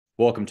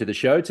Welcome to the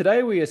show.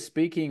 Today we are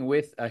speaking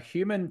with a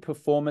human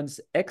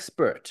performance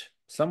expert,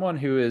 someone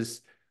who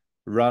has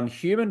run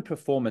human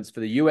performance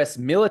for the US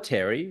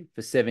military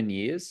for 7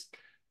 years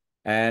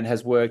and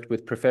has worked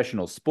with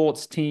professional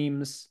sports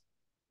teams,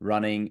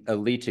 running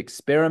elite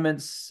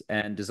experiments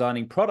and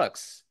designing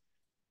products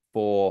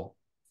for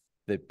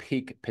the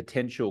peak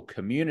potential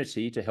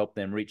community to help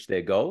them reach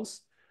their goals.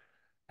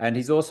 And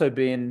he's also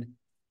been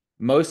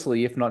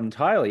mostly, if not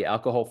entirely,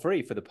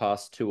 alcohol-free for the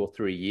past 2 or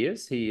 3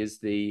 years. He is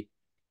the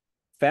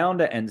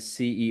founder and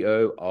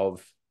CEO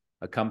of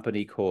a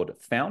company called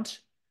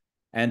Fount.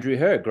 Andrew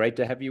Herr, great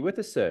to have you with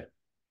us, sir.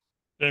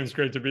 James,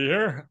 great to be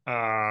here.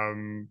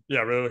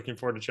 Really looking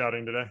forward to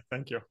chatting today.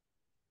 Thank you.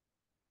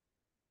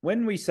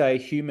 When we say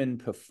human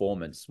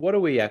performance, what are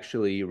we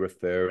actually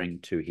referring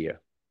to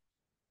here?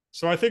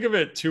 So I think of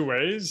it two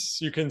ways.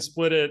 You can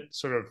split it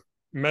sort of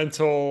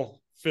mental,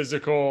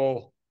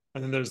 physical,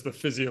 and then there's the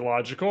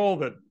physiological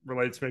that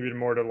relates maybe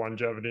more to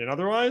longevity and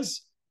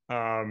otherwise.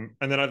 And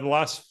then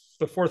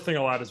the fourth thing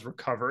I'll add is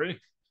recovery.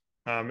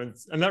 And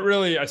that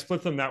really, I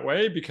split them that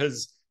way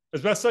because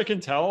as best I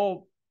can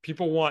tell,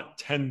 people want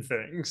 10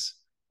 things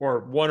or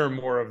one or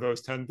more of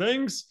those 10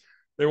 things.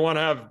 They want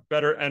to have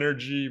better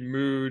energy,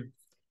 mood,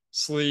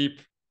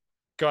 sleep,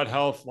 gut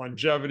health,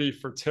 longevity,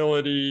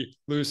 fertility,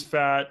 lose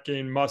fat,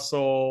 gain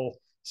muscle,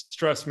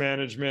 stress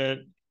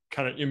management,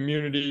 kind of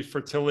immunity,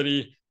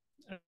 fertility,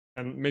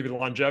 and maybe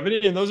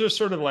longevity. And those are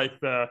sort of like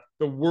the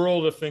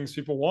world of things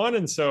people want.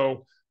 And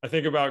so I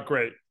think about,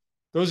 great,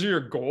 those are your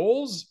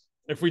goals.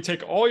 If we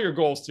take all your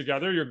goals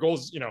together, your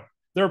goals,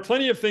 there are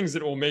plenty of things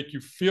that will make you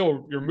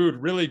feel your mood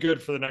really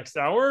good for the next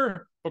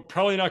hour, but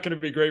probably not going to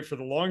be great for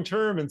the long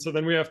term. And so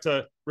then we have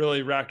to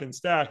really rack and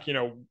stack,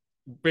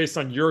 based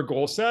on your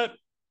goal set,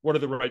 what are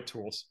the right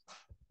tools?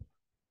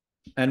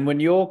 And when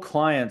your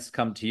clients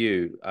come to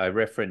you, I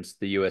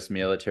referenced the US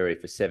military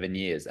for 7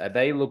 years. Are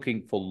they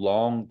looking for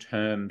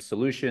long-term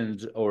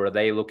solutions, or are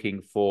they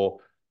looking for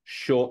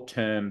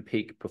short-term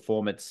peak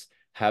performance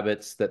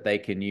habits that they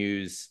can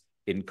use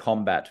in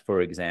combat, for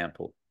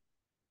example?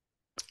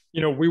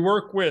 We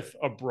work with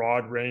a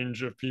broad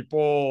range of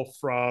people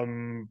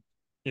from,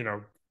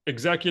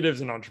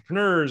 executives and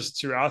entrepreneurs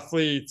to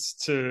athletes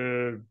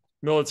to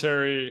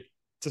military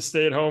to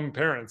stay-at-home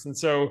parents. And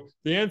so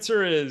the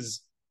answer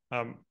is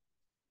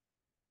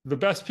the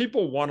best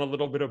people want a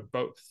little bit of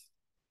both,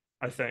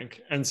 I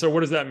think. And so what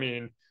does that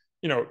mean?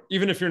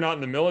 Even if you're not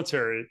in the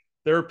military,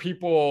 there are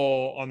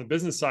people on the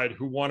business side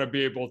who want to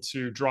be able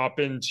to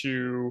drop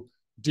into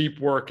deep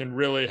work and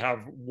really have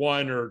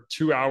 1 or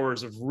 2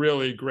 hours of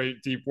really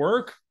great deep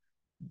work.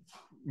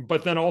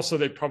 But then also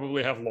they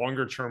probably have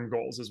longer term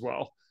goals as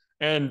well.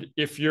 And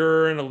if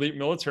you're an elite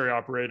military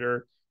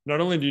operator, not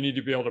only do you need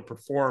to be able to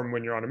perform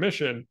when you're on a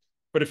mission,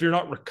 but if you're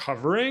not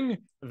recovering,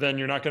 then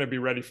you're not going to be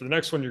ready for the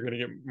next one. You're going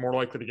to get more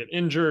likely to get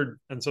injured.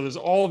 And so there's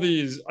all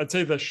these, I'd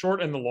say the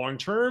short and the long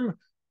term,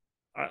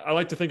 I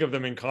like to think of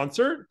them in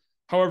concert.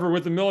 However,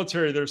 with the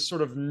military, there's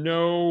sort of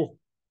no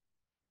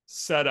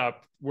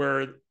setup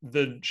where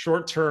the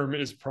short term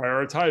is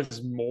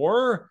prioritized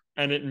more,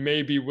 and it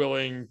may be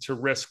willing to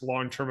risk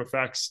long-term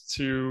effects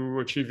to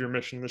achieve your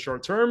mission in the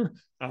short term.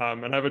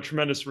 And I have a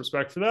tremendous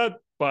respect for that,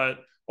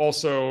 but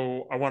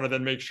also I want to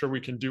then make sure we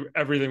can do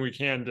everything we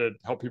can to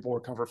help people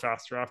recover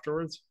faster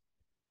afterwards.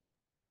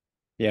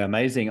 Yeah,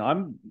 amazing.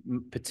 I'm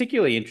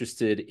particularly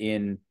interested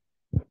in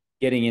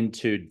getting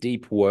into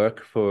deep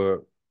work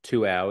for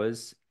 2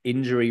 hours,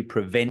 injury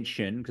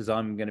prevention, because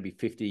I'm going to be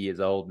 50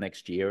 years old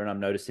next year and I'm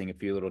noticing a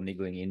few little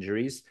niggling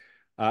injuries,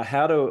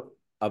 how to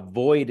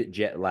avoid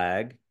jet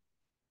lag,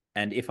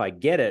 and if I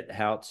get it,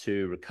 how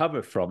to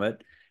recover from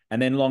it. And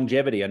then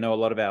longevity. I know a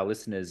lot of our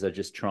listeners are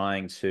just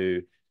trying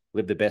to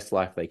live the best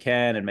life they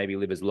can and maybe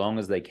live as long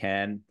as they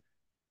can,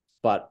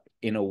 but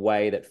in a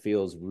way that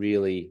feels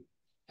really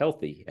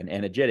healthy and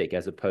energetic,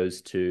 as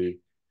opposed to,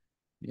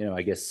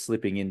 I guess,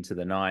 slipping into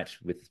the night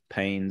with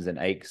pains and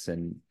aches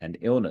and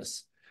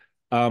illness.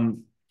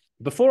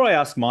 Before I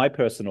ask my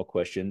personal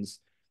questions,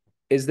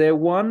 is there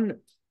one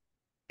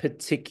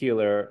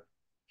particular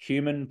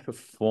human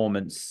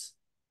performance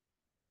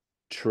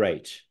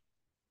trait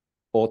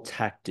or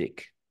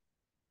tactic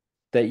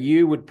that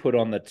you would put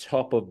on the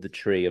top of the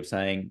tree of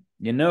saying,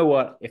 you know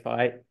what, if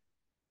I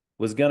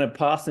was going to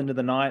pass into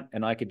the night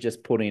and I could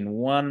just put in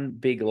one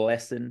big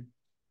lesson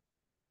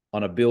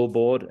on a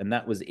billboard and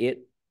that was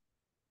it,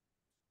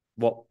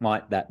 what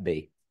might that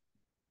be?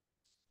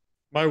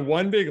 My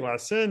one big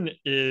lesson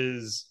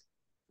is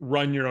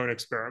run your own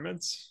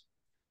experiments.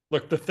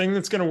 Look, the thing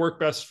that's going to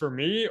work best for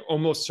me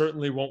almost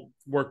certainly won't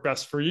work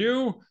best for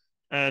you,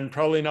 and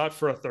probably not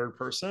for a third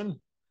person.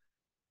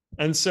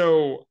 And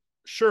so,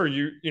 sure,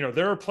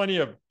 there are plenty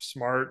of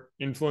smart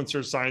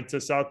influencers,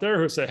 scientists out there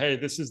who say, hey,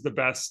 this is the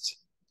best,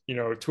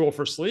 tool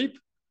for sleep.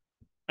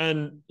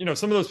 And,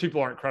 some of those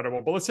people aren't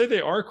credible, but let's say they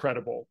are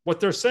credible. What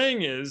they're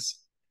saying is,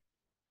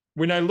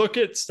 when I look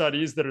at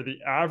studies that are the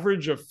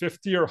average of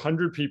 50 or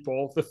 100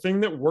 people, the thing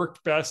that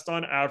worked best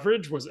on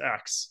average was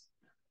X.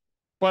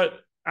 But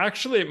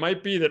actually, it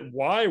might be that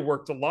Y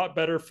worked a lot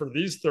better for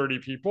these 30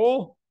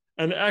 people,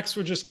 and X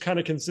would just kind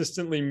of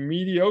consistently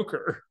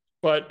mediocre.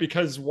 But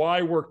because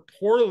Y worked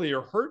poorly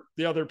or hurt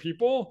the other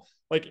people,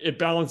 like it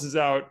balances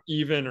out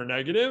even or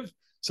negative.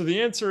 So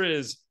the answer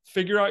is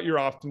figure out your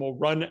optimal,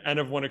 run N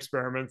of one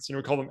experiments.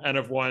 We call them N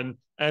of one.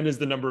 N is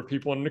the number of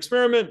people in an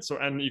experiment. So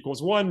N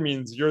equals one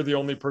means you're the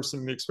only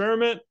person in the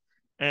experiment.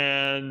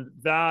 And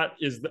that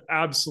is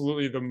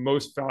absolutely the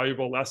most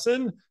valuable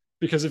lesson,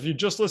 because if you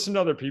just listen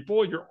to other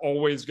people, you're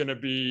always going to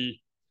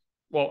be,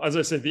 well, as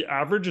I say, the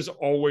average is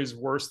always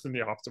worse than the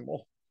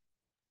optimal.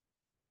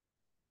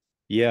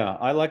 Yeah,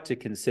 I like to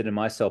consider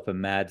myself a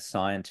mad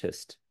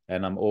scientist,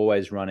 and I'm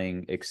always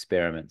running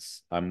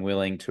experiments. I'm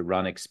willing to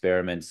run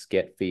experiments,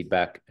 get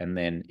feedback, and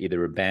then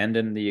either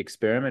abandon the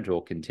experiment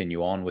or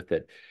continue on with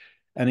it.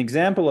 An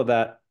example of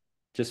that,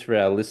 just for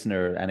our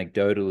listener,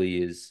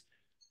 anecdotally, is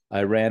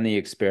I ran the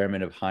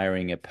experiment of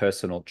hiring a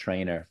personal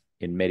trainer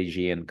in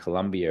Medellin,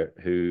 Colombia,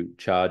 who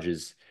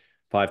charges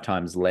 5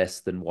 times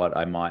less than what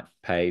I might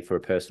pay for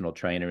a personal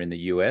trainer in the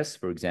US.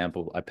 For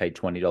example, I paid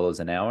 $20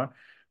 an hour,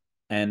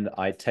 and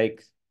I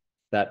take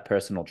that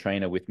personal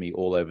trainer with me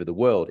all over the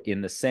world,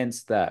 in the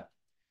sense that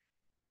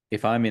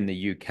if I'm in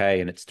the UK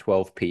and it's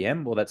 12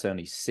 p.m., well, that's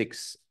only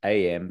 6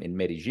 a.m. in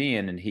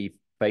Medellin, and he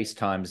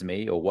FaceTimes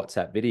me or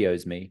WhatsApp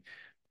videos me,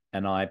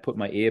 and I put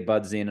my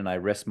earbuds in and I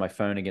rest my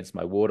phone against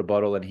my water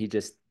bottle, and he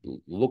just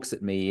looks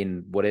at me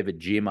in whatever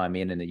gym I'm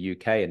in the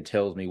UK and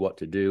tells me what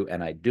to do,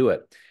 and I do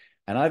it.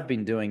 And I've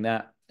been doing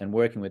that and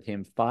working with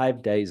him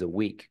 5 days a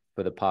week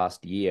for the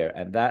past year,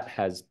 and that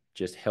has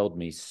just held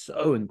me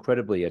so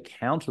incredibly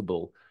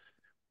accountable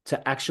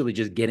to actually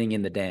just getting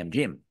in the damn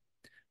gym,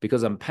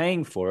 because I'm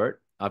paying for it.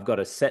 I've got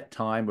a set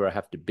time where I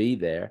have to be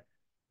there.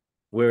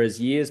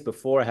 Whereas years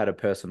before I had a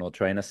personal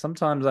trainer,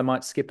 sometimes I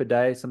might skip a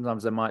day,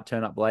 sometimes I might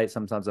turn up late,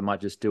 sometimes I might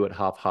just do it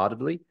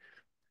half-heartedly.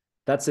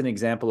 That's an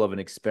example of an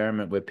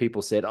experiment where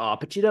people said, oh,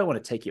 but you don't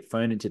want to take your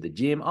phone into the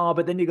gym. Oh,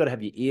 but then you got to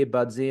have your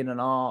earbuds in, and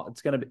oh,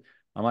 it's going to be.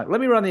 I'm like, let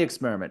me run the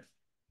experiment.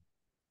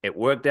 It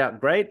worked out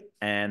great.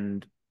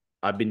 And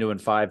I've been doing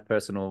 5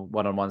 personal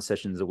one-on-one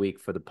sessions a week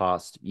for the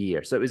past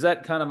year. So is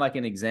that kind of like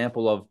an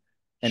example of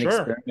an Sure.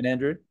 experiment,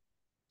 Andrew?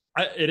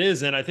 It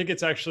is. And I think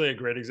it's actually a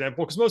great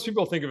example, because most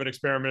people think of an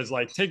experiment as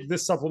like, take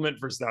this supplement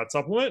versus that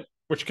supplement,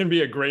 which can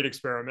be a great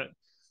experiment.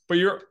 But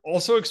you're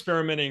also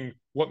experimenting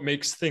what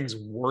makes things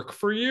work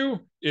for you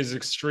is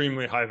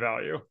extremely high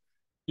value.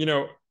 You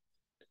know,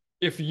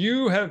 if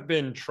you have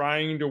been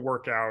trying to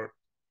work out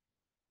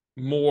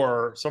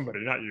more,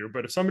 somebody, not you,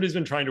 but if somebody's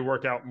been trying to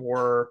work out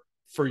more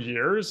for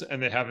years and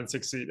they haven't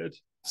succeeded,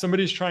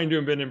 somebody's trying to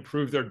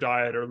improve their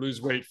diet or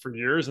lose weight for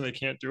years and they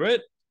can't do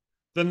it,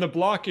 then the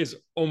block is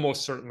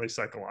almost certainly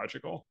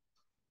psychological.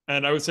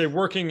 And I would say,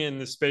 working in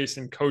the space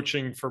and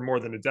coaching for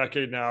more than a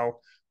decade now,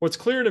 what's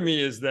clear to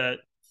me is that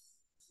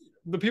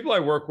the people I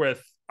work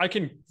with, I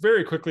can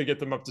very quickly get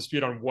them up to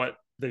speed on what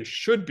they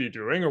should be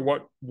doing,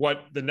 or what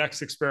the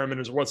next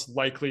experiment is, what's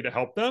likely to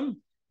help them.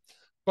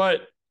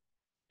 But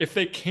if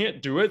they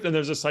can't do it, then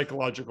there's a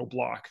psychological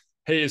block.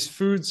 Hey, is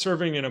food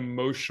serving an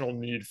emotional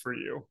need for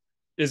you?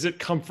 Is it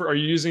comfort? Are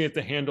you using it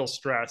to handle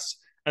stress?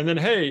 And then,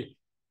 hey,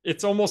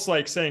 it's almost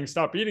like saying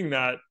stop eating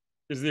that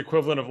is the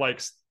equivalent of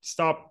like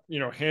stop,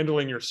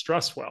 handling your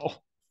stress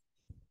well.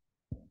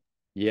 And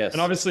Yes.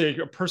 obviously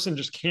a person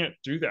just can't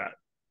do that.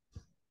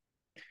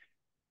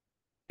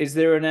 Is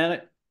there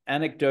an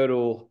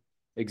anecdotal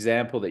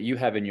example that you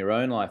have in your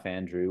own life,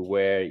 Andrew,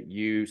 where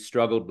you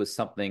struggled with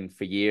something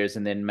for years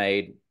and then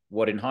made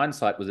what in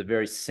hindsight was a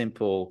very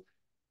simple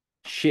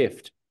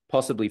shift,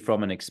 possibly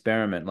from an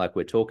experiment like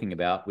we're talking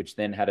about, which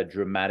then had a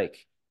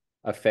dramatic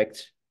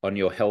effect on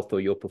your health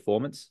or your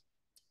performance?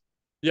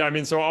 Yeah, I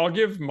mean, so I'll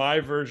give my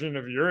version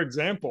of your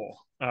example,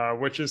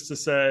 which is to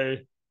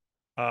say,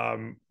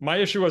 my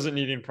issue wasn't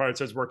needing to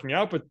prioritize working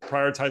out, but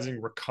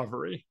prioritizing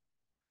recovery.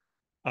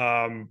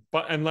 And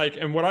what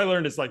I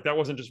learned is like that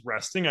wasn't just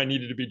resting. I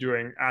needed to be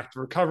doing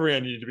active recovery. I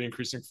needed to be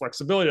increasing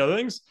flexibility, other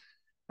things.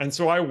 And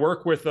so I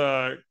work with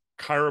a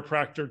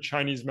chiropractor,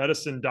 Chinese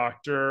medicine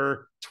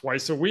doctor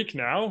twice a week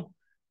now.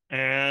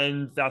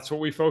 And that's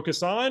what we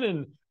focus on.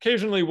 And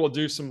occasionally we'll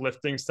do some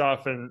lifting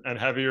stuff and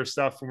heavier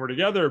stuff when we're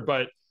together.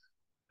 But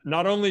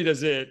not only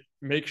does it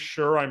make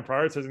sure I'm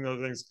prioritizing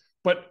those things,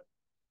 but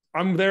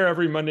I'm there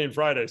every Monday and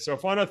Friday. So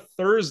if on a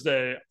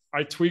Thursday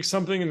I tweak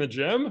something in the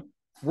gym,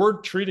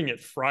 we're treating it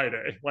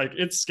Friday. Like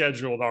it's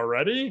scheduled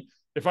already.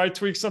 If I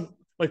tweak some,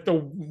 like the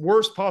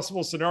worst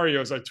possible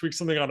scenario is I tweak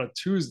something on a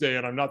Tuesday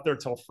and I'm not there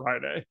till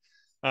Friday.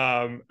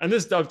 And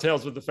this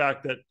dovetails with the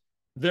fact that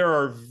there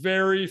are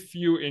very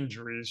few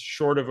injuries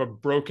short of a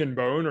broken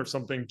bone or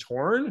something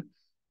torn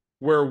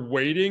where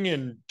waiting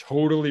and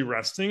totally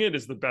resting it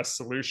is the best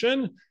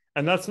solution.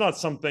 And that's not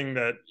something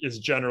that is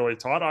generally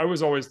taught. I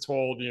was always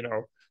told,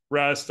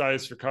 rest,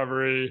 ice,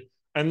 recovery.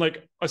 And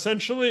like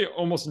essentially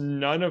almost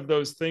none of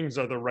those things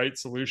are the right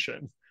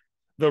solution.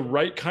 The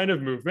right kind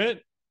of movement.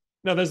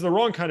 Now, there's the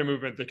wrong kind of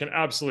movement that can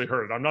absolutely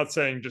hurt. I'm not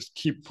saying just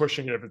keep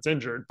pushing it if it's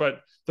injured,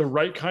 but the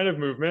right kind of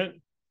movement,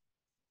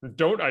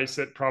 don't ice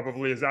it,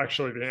 probably is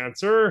actually the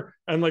answer.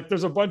 And like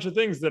there's a bunch of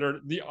things that are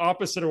the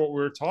opposite of what we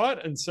were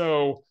taught. And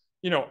so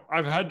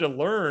I've had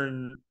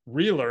to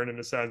relearn in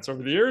a sense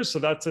over the years. So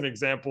that's an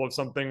example of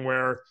something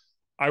where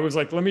I was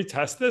like, let me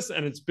test this.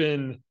 And it's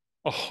been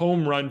a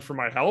home run for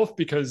my health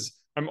because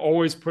I'm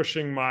always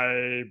pushing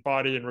my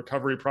body and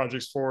recovery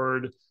projects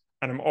forward.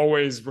 And I'm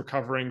always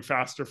recovering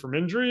faster from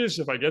injuries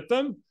if I get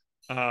them.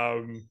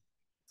 Um,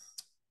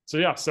 so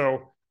yeah.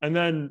 And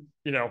then,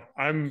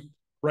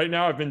 right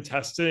now I've been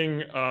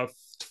testing a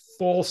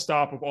full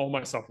stop of all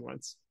my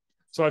supplements.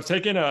 So I've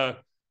taken a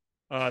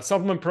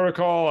supplement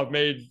protocol. I've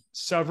made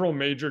several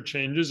major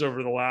changes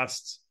over the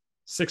last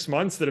 6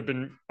 months that have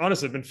been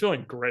honestly been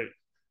feeling great.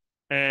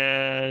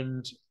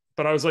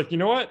 But I was like, you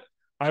know what?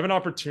 I have an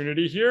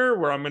opportunity here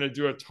where I'm going to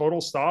do a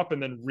total stop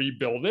and then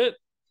rebuild it.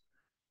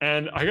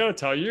 And I got to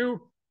tell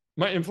you,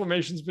 my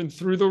inflammation's been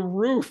through the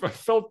roof. I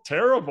felt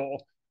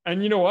terrible.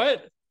 And you know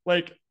what?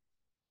 Like,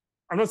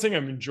 I'm not saying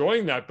I'm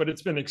enjoying that, but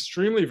it's been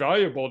extremely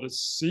valuable to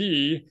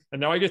see.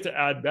 And now I get to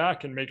add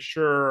back and make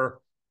sure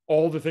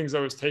all the things I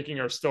was taking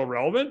are still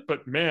relevant.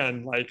 But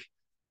man, like,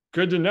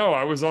 good to know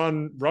I was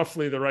on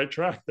roughly the right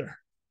track there.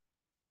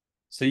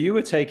 So you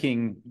were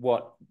taking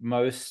what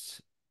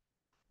most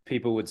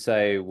people would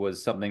say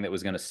was something that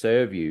was going to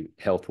serve you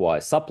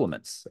health-wise,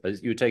 supplements.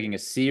 You were taking a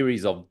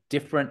series of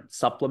different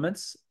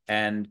supplements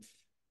and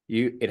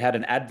it had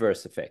an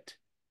adverse effect.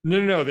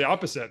 No, the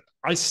opposite.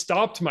 I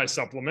stopped my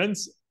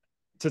supplements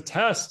to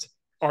test,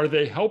 are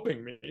they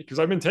helping me? Because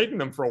I've been taking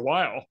them for a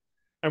while.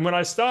 And when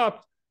I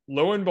stopped,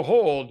 lo and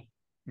behold,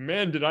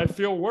 man, did I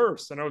feel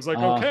worse. And I was like,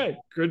 okay,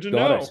 good to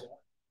know. It.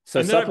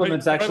 So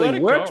supplements actually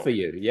worked for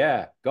you.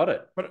 Yeah, got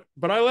it.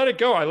 But I let it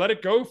go. I let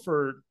it go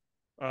for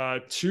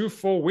 2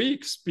 full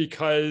weeks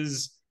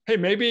because, hey,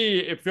 maybe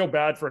it feel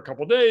bad for a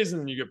couple of days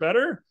and then you get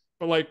better.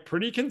 But like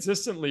pretty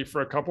consistently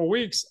for a couple of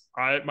weeks,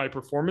 my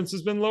performance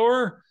has been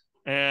lower.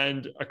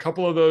 And a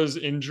couple of those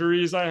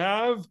injuries I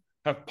have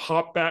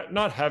popped back,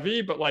 not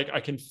heavy, but like I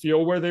can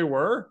feel where they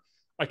were.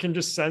 I can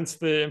just sense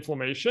the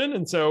inflammation.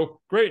 And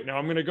so great, now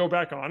I'm going to go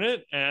back on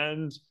it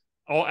and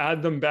I'll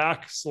add them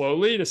back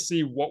slowly to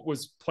see what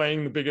was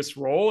playing the biggest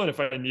role and if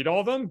I need all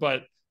of them.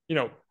 But,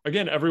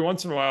 again, every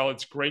once in a while,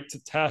 it's great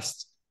to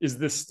test, is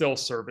this still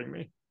serving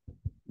me?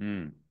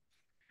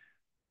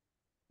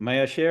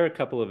 May I share a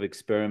couple of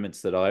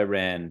experiments that I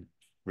ran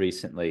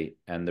recently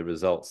and the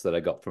results that I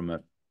got from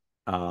it?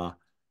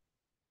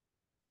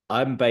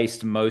 I'm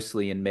based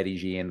mostly in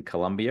Medellin,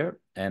 Colombia,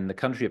 and the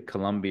country of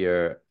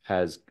Colombia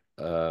has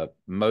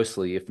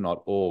mostly, if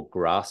not all,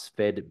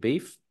 grass-fed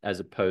beef, as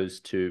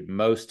opposed to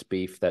most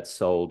beef that's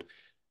sold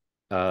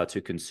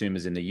to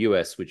consumers in the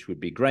US, which would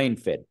be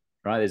grain-fed,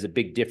 right? There's a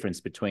big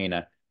difference between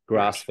a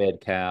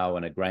grass-fed cow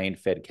and a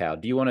grain-fed cow.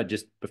 Do you want to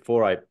just,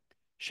 before I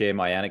share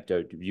my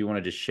anecdote, do you want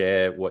to just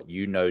share what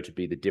you know to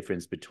be the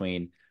difference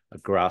between a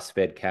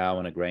grass-fed cow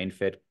and a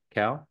grain-fed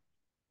cow?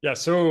 Yeah,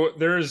 so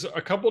there's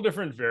a couple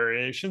different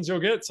variations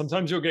you'll get.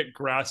 Sometimes you'll get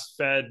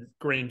grass-fed,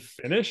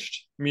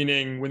 grain-finished,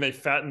 meaning when they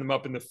fatten them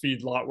up in the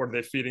feedlot where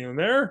they're feeding them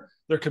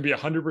there could be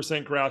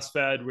 100%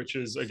 grass-fed, which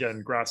is,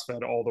 again,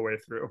 grass-fed all the way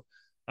through.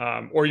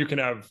 Or you can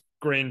have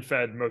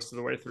grain-fed most of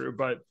the way through.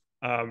 But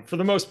for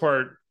the most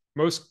part,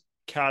 most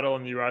cattle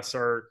in the US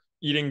are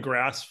eating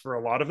grass for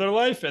a lot of their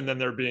life, and then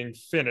they're being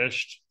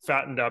finished,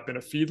 fattened up in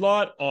a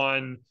feedlot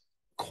on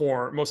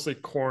corn, mostly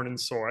corn and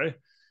soy.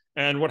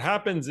 And what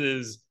happens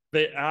is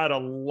they add a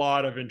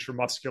lot of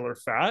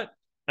intramuscular fat.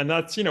 And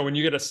that's, when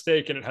you get a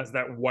steak and it has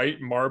that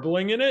white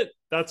marbling in it,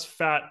 that's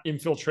fat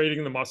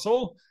infiltrating the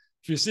muscle.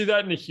 If you see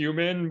that in a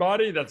human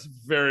body, that's a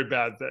very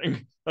bad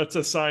thing. That's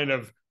a sign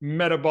of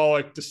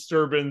metabolic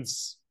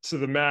disturbance to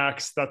the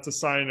max. That's a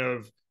sign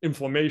of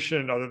inflammation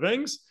and other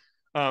things.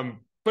 But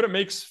it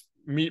makes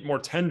meat more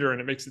tender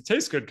and it makes it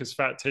taste good because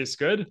fat tastes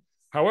good.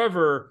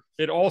 However,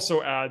 it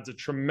also adds a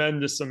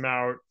tremendous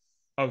amount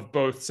of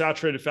both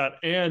saturated fat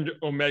and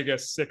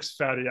omega-6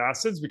 fatty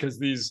acids because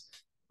these,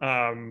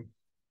 it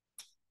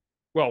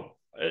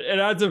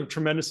adds a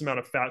tremendous amount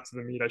of fat to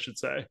the meat, I should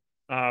say.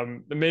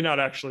 They may not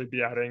actually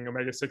be adding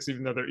omega-6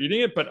 even though they're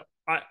eating it, but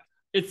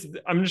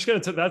I'm just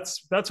going to,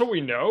 that's what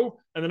we know.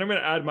 And then I'm going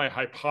to add my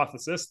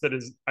hypothesis that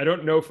is, I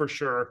don't know for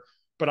sure,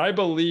 but I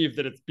believe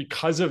that it's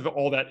because of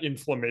all that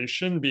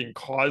inflammation being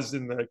caused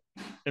in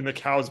the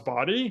cow's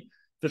body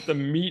that the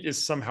meat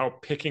is somehow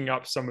picking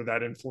up some of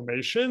that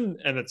inflammation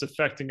and it's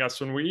affecting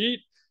us when we eat.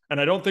 And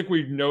I don't think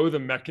we know the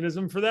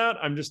mechanism for that.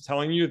 I'm just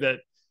telling you that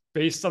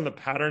based on the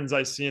patterns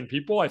I see in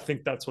people, I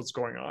think that's what's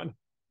going on.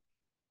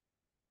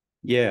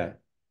 Yeah.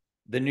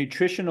 The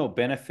nutritional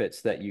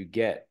benefits that you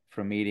get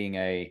from eating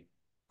a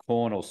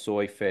corn or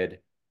soy-fed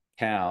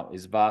cow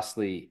is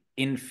vastly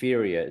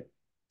inferior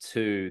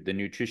to the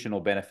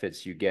nutritional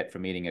benefits you get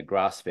from eating a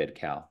grass-fed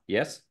cow.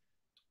 Yes?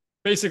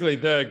 Basically,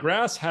 the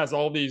grass has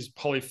all these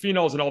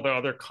polyphenols and all the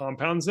other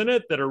compounds in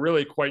it that are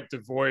really quite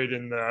devoid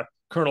in the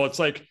kernel. It's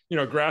like,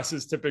 grass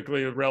is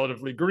typically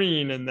relatively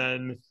green, and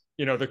then,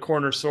 the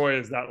corn or soy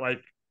is that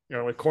like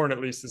corn at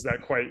least is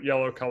that quite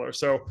yellow color.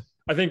 So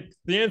I think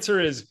the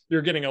answer is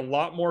you're getting a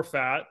lot more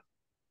fat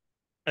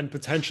and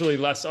potentially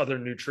less other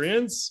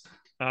nutrients.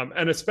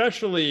 And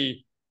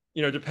especially,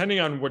 depending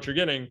on what you're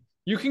getting,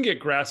 you can get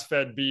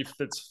grass-fed beef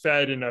that's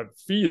fed in a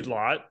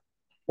feedlot,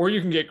 or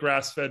you can get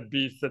grass-fed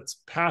beef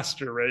that's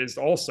pasture raised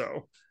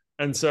also.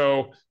 And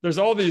so there's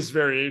all these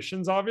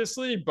variations,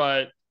 obviously,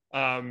 but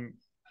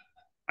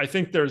I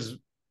think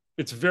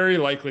it's very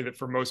likely that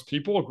for most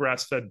people,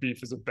 grass-fed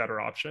beef is a better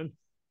option.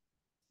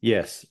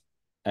 Yes.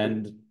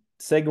 And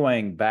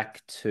segueing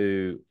back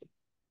to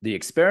the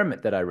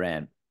experiment that I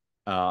ran,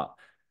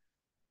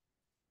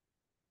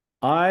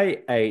 I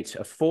ate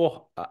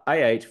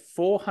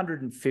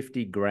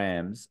 450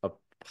 grams of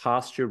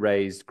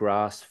pasture-raised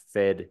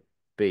grass-fed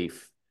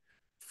beef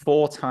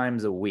 4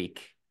 times a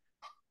week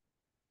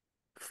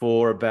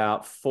for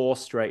about 4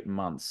 straight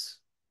months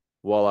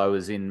while I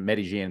was in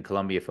Medellin,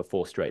 Colombia for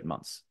 4 straight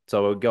months.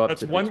 So I would go up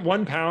That's to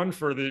one pound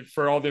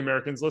for all the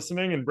Americans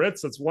listening and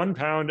Brits. That's 1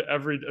 pound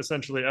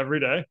essentially every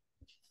day.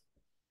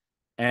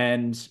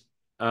 And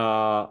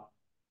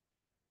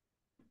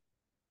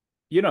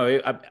you know,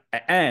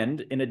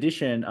 and in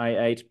addition,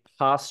 I ate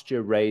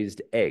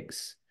pasture-raised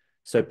eggs.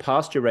 So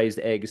pasture-raised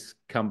eggs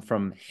come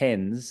from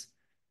hens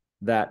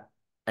that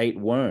ate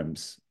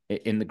worms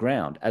in the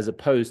ground, as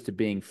opposed to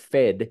being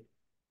fed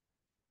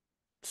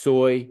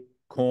soy,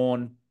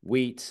 corn,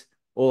 wheat,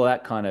 all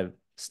that kind of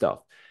stuff.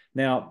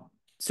 Now,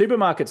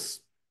 supermarkets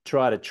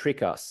try to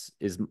trick us,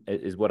 is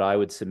what I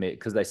would submit,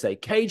 because they say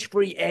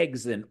cage-free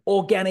eggs and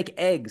organic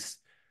eggs.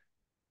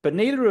 But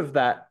neither of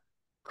that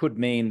could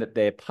mean that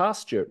they're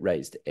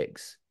pasture-raised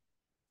eggs.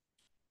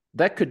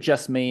 That could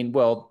just mean,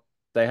 well,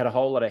 they had a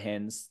whole lot of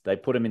hens, they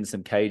put them in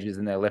some cages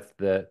and they left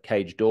the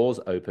cage doors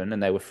open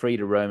and they were free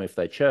to roam if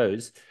they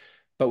chose.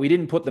 But we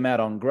didn't put them out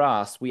on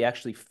grass. We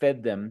actually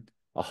fed them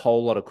a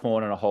whole lot of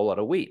corn and a whole lot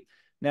of wheat.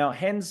 Now,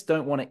 hens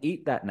don't want to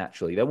eat that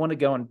naturally. They want to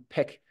go and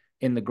peck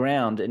in the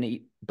ground and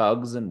eat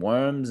bugs and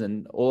worms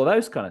and all of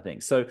those kind of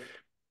things. So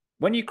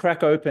when you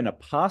crack open a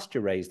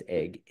pasture-raised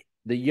egg,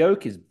 the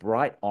yolk is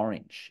bright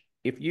orange.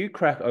 If you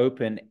crack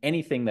open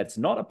anything that's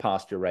not a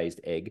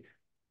pasture-raised egg,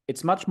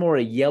 it's much more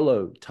a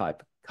yellow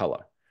type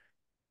color.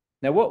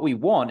 Now, what we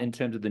want in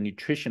terms of the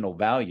nutritional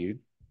value,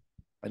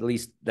 at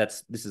least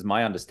this is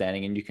my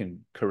understanding, and you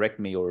can correct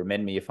me or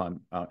amend me if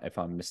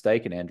I'm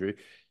mistaken, Andrew,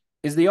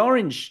 is the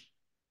orange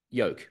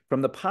yolk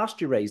from the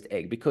pasture-raised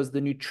egg, because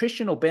the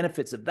nutritional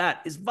benefits of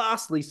that is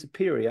vastly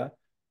superior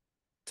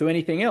to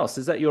anything else.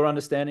 Is that your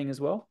understanding as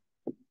well?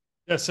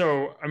 Yeah.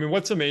 So, I mean,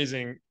 what's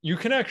amazing, you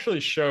can actually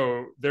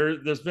show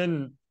there's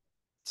been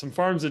some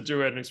farms that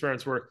do it in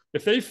experiments where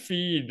if they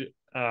feed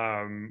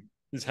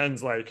these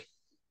hens like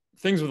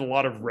things with a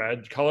lot of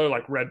red color,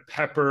 like red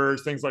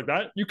peppers, things like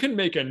that, you can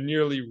make a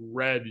nearly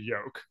red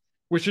yolk,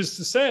 which is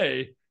to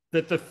say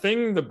that the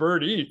thing the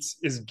bird eats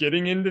is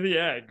getting into the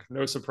egg,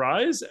 no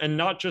surprise, and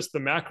not just the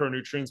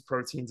macronutrients,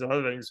 proteins, and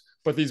other things,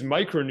 but these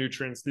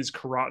micronutrients, these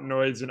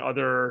carotenoids and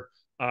other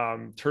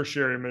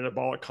tertiary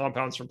metabolic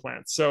compounds from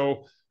plants.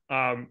 So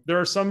there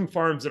are some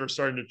farms that are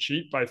starting to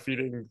cheat by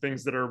feeding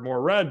things that are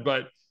more red,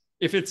 but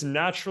if it's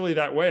naturally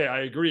that way,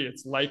 I agree,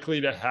 it's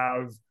likely to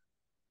have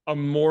a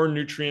more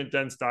nutrient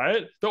dense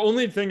diet. The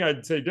only thing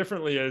I'd say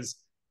differently is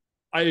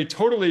I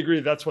totally agree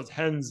that's what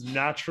hens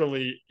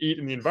naturally eat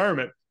in the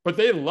environment, but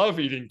they love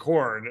eating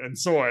corn and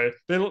soy.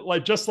 They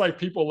like, just like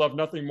people love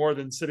nothing more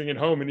than sitting at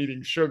home and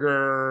eating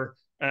sugar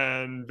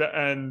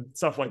and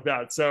stuff like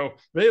that. So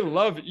they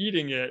love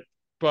eating it,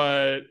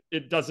 but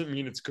it doesn't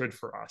mean it's good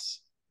for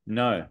us.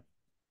 No.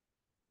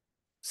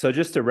 So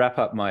just to wrap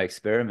up my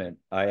experiment,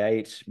 I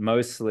ate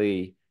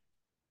mostly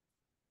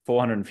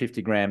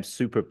 450 grams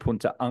super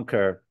punta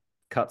anchor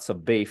cuts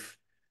of beef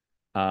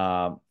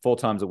 4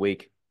 times a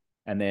week.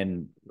 And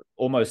then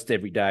almost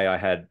every day I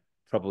had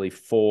probably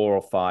 4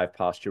 or 5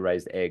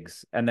 pasture-raised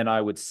eggs. And then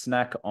I would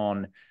snack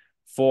on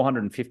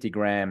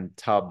 450-gram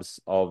tubs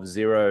of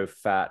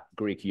zero-fat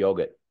Greek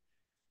yogurt.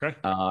 Okay.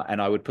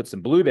 And I would put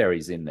some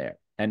blueberries in there.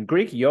 And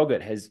Greek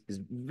yogurt is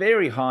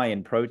very high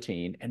in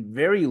protein and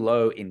very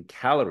low in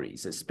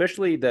calories,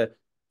 especially the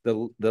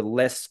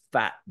less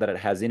fat that it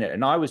has in it.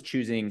 And I was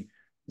choosing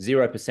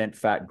 0%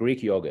 fat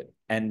Greek yogurt.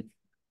 And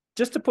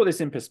just to put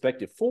this in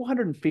perspective,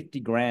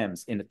 450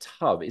 grams in a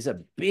tub is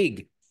a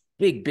big,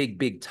 big, big,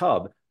 big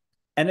tub.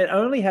 And it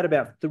only had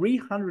about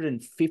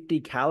 350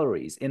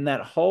 calories in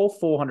that whole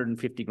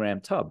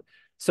 450-gram tub.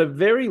 So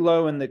very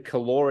low in the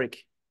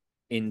caloric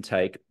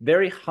intake,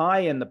 very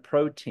high in the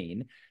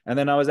protein. And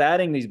then I was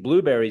adding these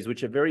blueberries,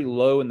 which are very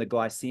low in the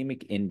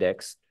glycemic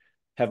index,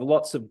 have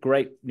lots of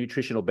great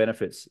nutritional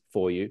benefits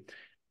for you.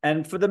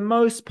 And for the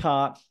most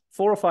part,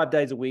 4 or 5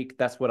 days a week,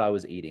 that's what I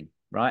was eating,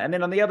 right? And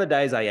then on the other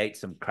days, I ate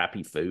some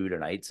crappy food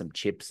and I ate some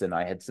chips and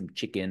I had some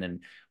chicken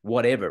and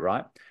whatever,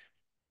 right?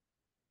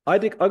 I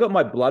got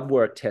my blood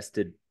work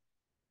tested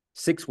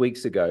 6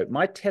 weeks ago.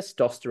 My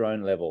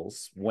testosterone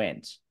levels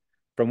went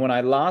from when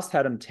I last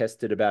had them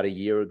tested about a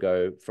year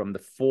ago from the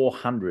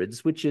 400s,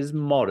 which is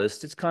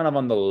modest. It's kind of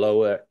on the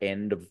lower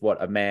end of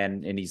what a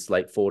man in his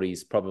late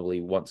 40s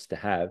probably wants to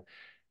have,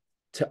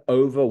 to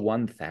over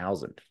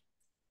 1,000.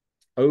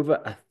 Over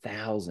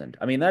 1,000.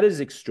 I mean, that is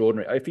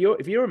extraordinary. If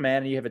you're a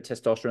man and you have a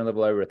testosterone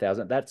level over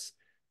 1,000, that's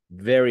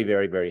very,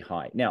 very, very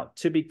high. Now,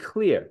 to be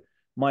clear,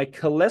 My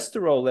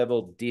cholesterol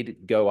level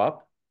did go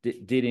up,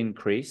 did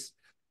increase.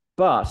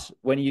 But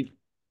when you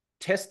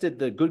tested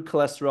the good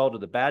cholesterol to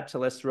the bad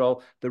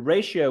cholesterol, the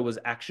ratio was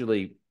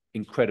actually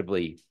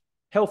incredibly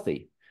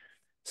healthy.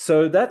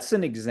 So that's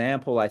an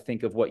example, I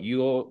think, of what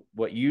you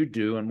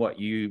do and what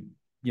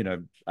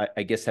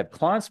I guess have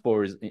clients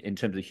for is in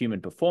terms of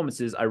human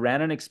performances. I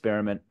ran an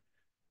experiment.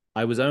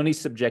 I was only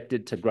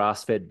subjected to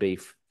grass-fed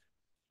beef.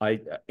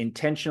 I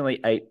intentionally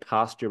ate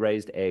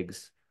pasture-raised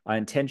eggs. I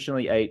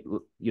intentionally ate,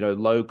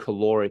 low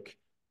caloric,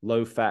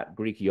 low fat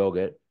Greek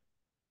yogurt.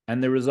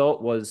 And the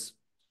result was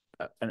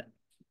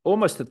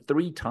almost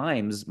 3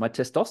 times my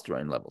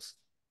testosterone levels.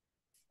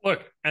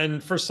 Look,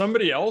 and for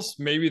somebody else,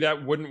 maybe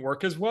that wouldn't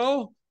work as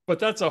well, but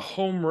that's a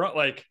home run.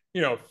 Like,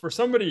 for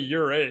somebody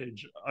your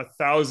age,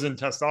 1,000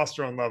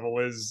 testosterone level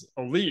is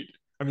elite.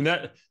 I mean,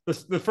 that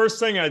the first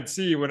thing I'd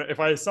see if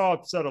I saw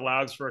a set of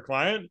labs for a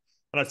client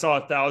and I saw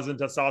 1,000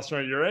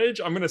 testosterone at your age,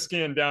 I'm going to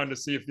scan down to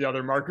see if the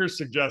other markers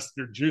suggest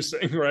you're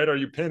juicing, right? Are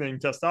you pinning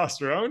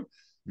testosterone?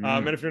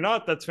 And if you're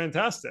not, that's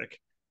fantastic.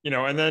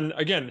 And then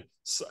again,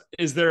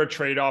 is there a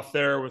trade-off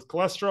there with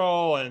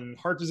cholesterol and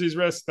heart disease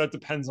risk? That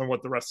depends on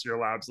what the rest of your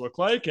labs look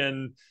like.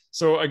 And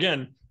so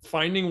again,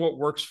 finding what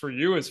works for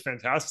you is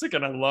fantastic.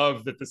 And I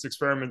love that this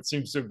experiment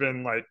seems to have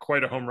been like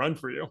quite a home run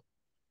for you.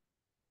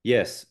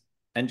 Yes.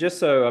 And just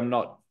so I'm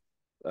not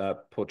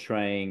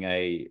portraying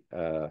a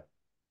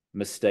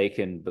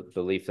mistaken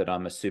belief that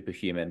I'm a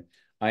superhuman,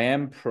 I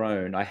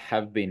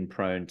have been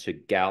prone to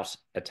gout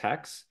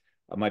attacks.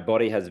 My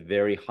body has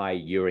very high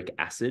uric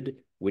acid,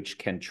 which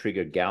can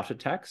trigger gout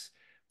attacks.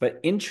 But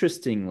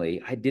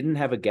interestingly, I didn't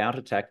have a gout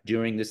attack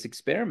during this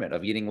experiment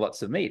of eating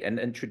lots of meat.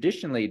 And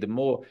traditionally, the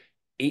more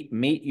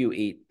meat you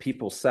eat,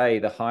 people say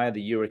the higher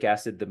the uric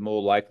acid, the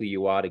more likely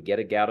you are to get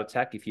a gout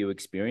attack if you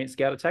experience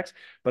gout attacks.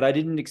 But I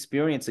didn't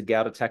experience a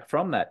gout attack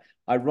from that.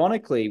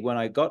 Ironically, when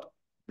I got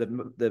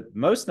the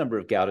most number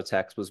of gout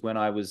attacks was when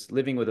I was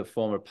living with a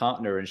former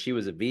partner and she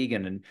was a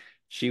vegan and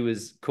she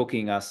was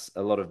cooking us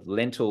a lot of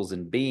lentils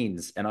and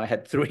beans. And I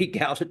had 3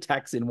 gout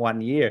attacks in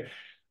 1 year.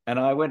 And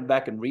I went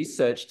back and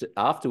researched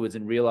afterwards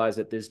and realized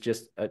that there's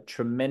just a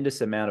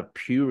tremendous amount of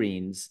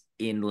purines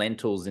in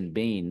lentils and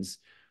beans,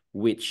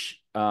 which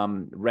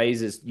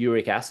raises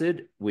uric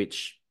acid,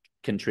 which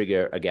can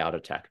trigger a gout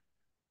attack.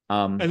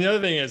 And the other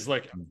thing is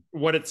like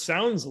what it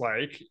sounds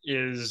like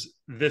is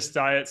this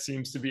diet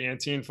seems to be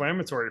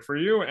anti-inflammatory for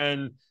you.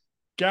 And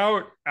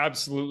gout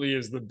absolutely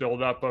is the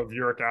buildup of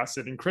uric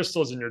acid and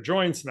crystals in your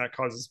joints, and that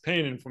causes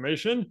pain and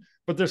inflammation.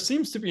 But there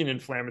seems to be an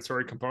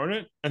inflammatory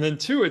component. And then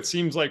two, it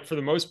seems like for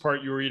the most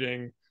part, you're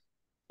eating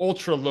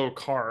ultra low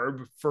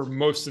carb for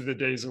most of the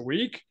days a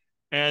week.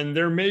 And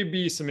there may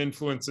be some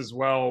influence as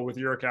well with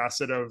uric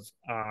acid of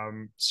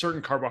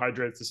certain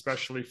carbohydrates,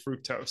 especially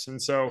fructose.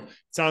 And so it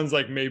sounds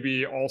like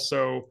maybe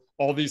also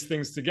all these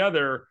things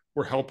together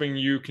were helping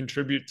you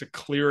contribute to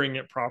clearing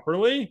it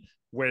properly,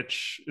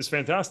 which is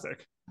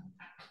fantastic.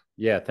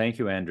 Yeah, thank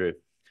you, Andrew.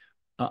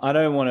 I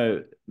don't want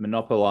to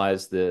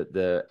monopolize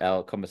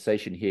our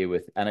conversation here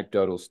with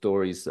anecdotal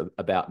stories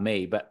about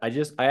me, but I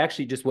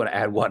actually just want to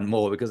add one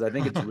more because I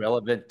think it's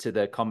relevant to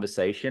the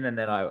conversation, and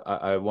then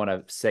I want to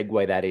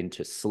segue that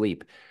into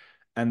sleep,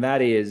 and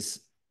that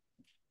is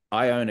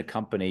I own a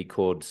company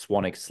called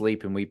Swanwick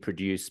Sleep, and we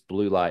produce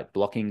blue light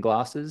blocking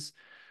glasses.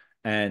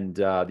 And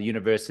the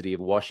University of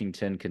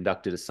Washington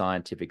conducted a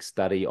scientific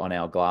study on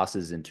our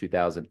glasses in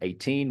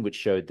 2018, which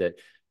showed that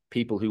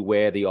people who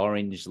wear the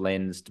orange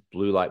lensed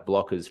blue light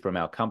blockers from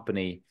our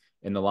company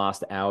in the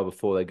last hour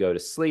before they go to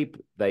sleep,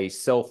 they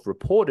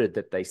self-reported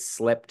that they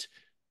slept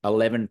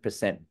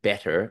 11%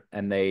 better,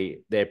 and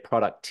their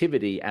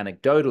productivity,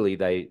 anecdotally,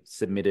 they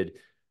submitted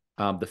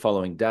the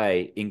following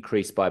day,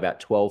 increased by about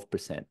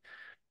 12%.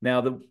 Now,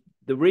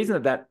 the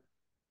reason that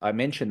I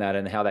mentioned that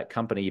and how that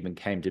company even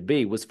came to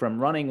be was from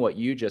running what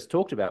you just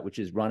talked about, which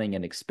is running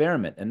an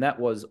experiment. And that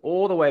was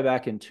all the way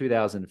back in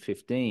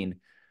 2015.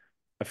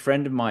 A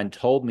friend of mine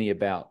told me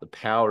about the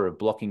power of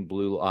blocking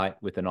blue light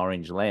with an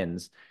orange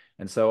lens.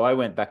 And so I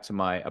went back to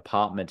my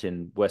apartment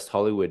in West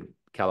Hollywood,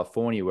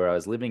 California, where I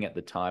was living at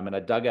the time, and I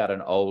dug out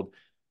an old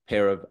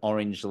pair of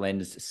orange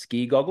lensed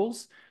ski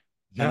goggles.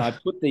 Yeah. And I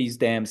put these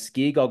damn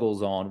ski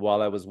goggles on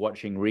while I was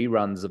watching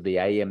reruns of the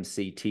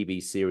AMC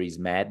TV series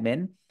Mad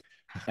Men.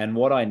 And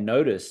what I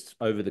noticed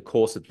over the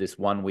course of this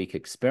 1 week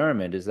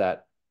experiment is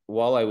that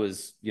while I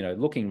was,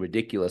 looking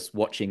ridiculous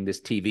watching this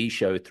TV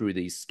show through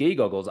these ski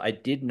goggles, I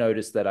did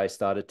notice that I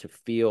started to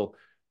feel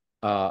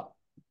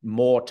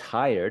more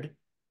tired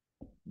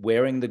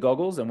wearing the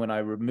goggles. And when I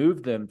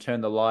removed them,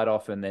 turned the light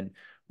off, and then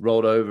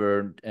rolled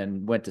over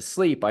and went to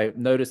sleep, I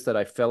noticed that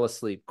I fell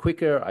asleep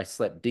quicker, I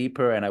slept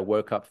deeper, and I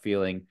woke up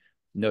feeling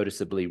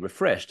noticeably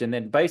refreshed. And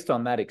then based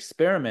on that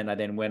experiment, I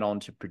then went on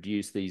to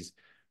produce these,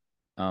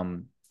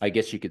 I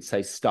guess you could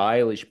say,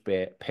 stylish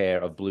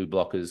pair of blue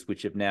blockers,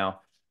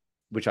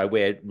 which I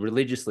wear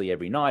religiously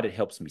every night. It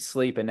helps me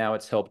sleep. And now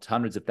it's helped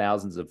hundreds of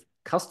thousands of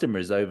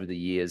customers over the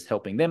years,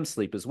 helping them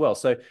sleep as well.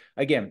 So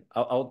again,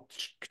 I'll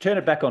turn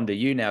it back onto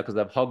you now because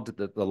I've hogged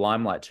the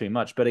limelight too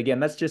much. But again,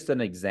 that's just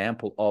an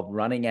example of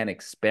running an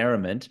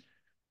experiment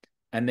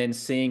and then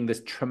seeing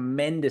this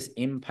tremendous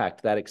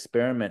impact that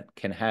experiment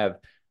can have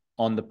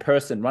on the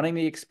person running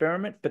the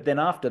experiment, but then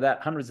after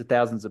that, hundreds of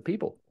thousands of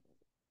people.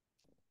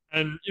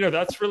 And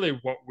that's really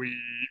what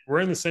we're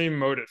in the same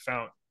mode at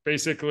Fount.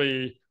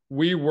 Basically,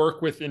 we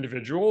work with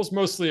individuals,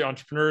 mostly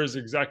entrepreneurs,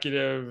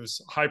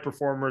 executives, high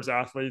performers,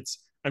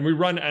 athletes, and we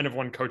run N of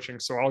one coaching.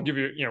 So I'll give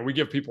we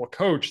give people a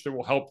coach that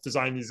will help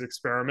design these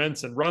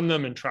experiments and run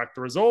them and track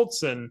the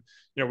results. And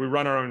we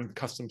run our own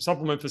custom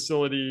supplement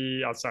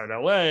facility outside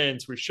LA,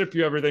 and so we ship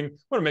you everything. We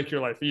want to make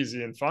your life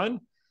easy and fun.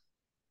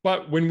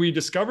 But when we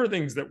discover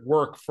things that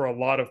work for a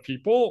lot of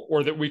people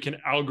or that we can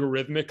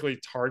algorithmically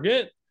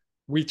target,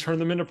 we turn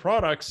them into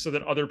products so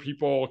that other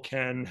people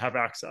can have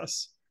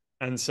access.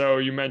 And so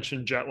you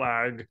mentioned jet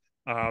lag.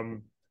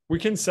 We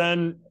can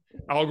send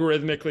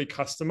algorithmically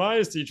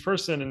customized to each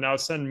person and now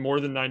send more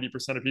than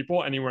 90% of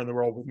people anywhere in the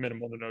world with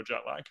minimal to no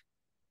jet lag.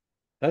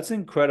 That's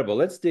incredible.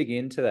 Let's dig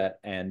into that,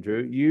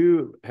 Andrew.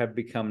 You have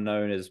become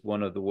known as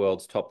one of the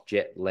world's top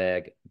jet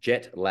lag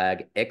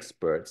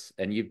experts,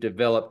 and you've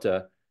developed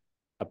a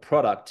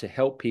product to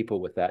help people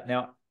with that.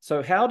 Now,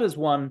 so how does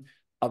one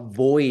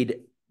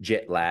avoid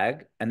jet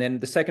lag? And then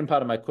the second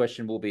part of my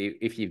question will be,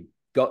 if you've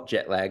got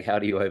jet lag, how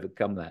do you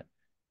overcome that?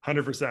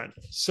 100%.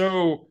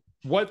 So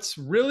what's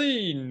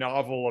really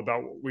novel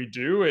about what we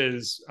do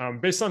is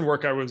based on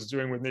work I was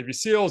doing with Navy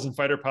SEALs and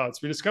fighter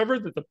pilots, we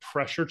discovered that the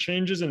pressure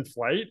changes in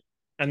flight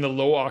and the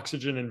low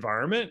oxygen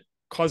environment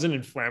cause an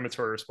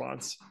inflammatory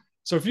response.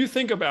 So if you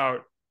think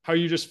about how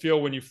you just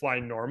feel when you fly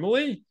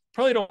normally,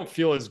 probably don't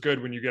feel as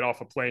good when you get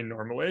off a plane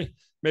normally.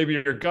 Maybe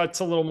your gut's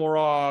a little more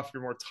off,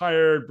 you're more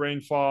tired,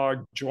 brain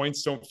fog,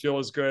 joints don't feel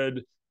as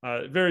good.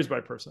 It varies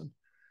by person.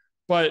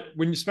 But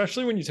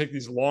especially when you take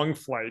these long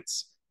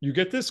flights, you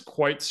get this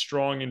quite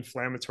strong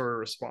inflammatory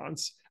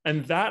response.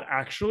 And that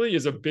actually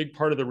is a big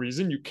part of the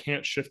reason you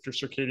can't shift your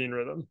circadian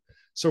rhythm.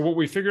 So what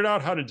we figured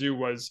out how to do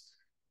was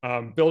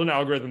build an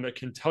algorithm that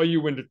can tell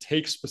you when to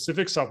take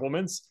specific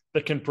supplements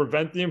that can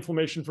prevent the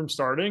inflammation from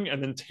starting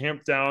and then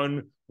tamp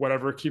down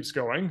whatever keeps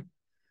going.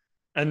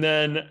 And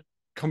then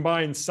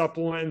combine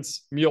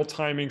supplements, meal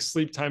timing,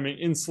 sleep timing,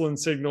 insulin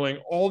signaling,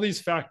 all these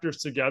factors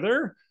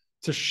together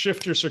to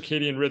shift your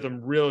circadian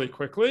rhythm really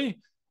quickly.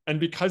 And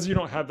because you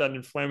don't have that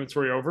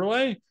inflammatory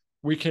overlay,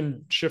 we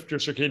can shift your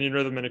circadian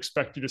rhythm and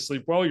expect you to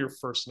sleep well your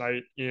first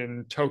night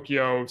in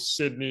Tokyo,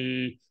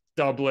 Sydney,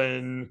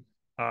 Dublin,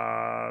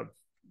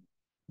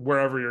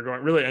 wherever you're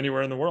going, really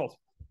anywhere in the world.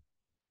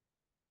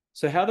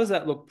 So how does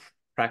that look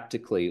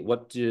practically?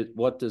 What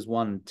does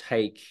one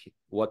take?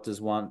 What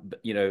does one,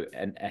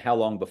 and how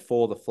long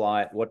before the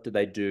flight? What do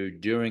they do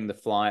during the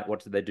flight?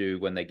 What do they do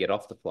when they get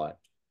off the flight?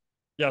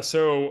 Yeah.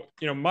 So,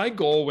 my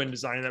goal when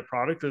designing that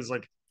product is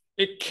like,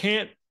 it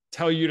can't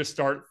tell you to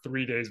start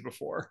 3 days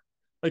before.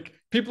 Like,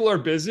 people are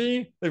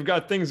busy, they've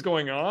got things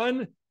going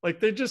on. Like,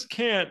 they just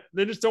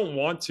don't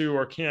want to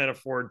or can't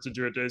afford to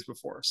do it days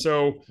before.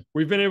 So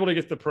we've been able to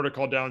get the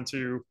protocol down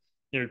to,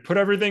 you put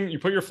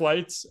your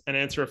flights and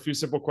answer a few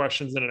simple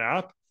questions in our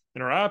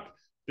app.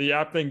 The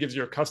app then gives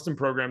you a custom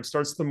program,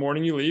 starts the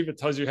morning you leave. It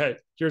tells you, hey,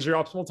 here's your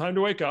optimal time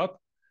to wake up.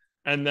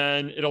 And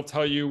then it'll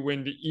tell you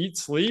when to eat,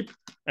 sleep,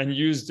 and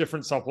use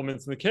different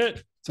supplements in the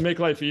kit. To make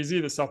life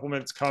easy, the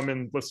supplements come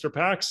in blister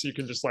packs. So you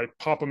can just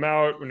pop them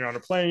out when you're on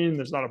a plane.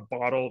 There's not a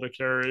bottle to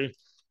carry.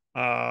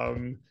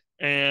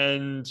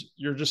 And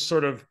you're just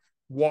sort of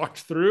walked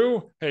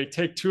through, hey,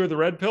 take 2 of the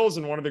red pills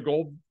and 1 of the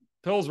gold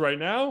pills right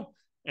now.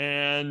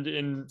 And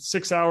in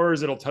 6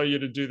 hours, it'll tell you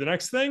to do the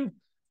next thing.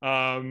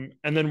 And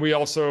then we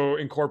also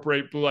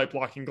incorporate blue light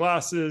blocking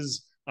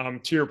glasses,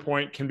 to your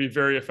point, can be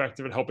very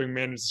effective at helping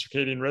manage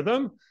circadian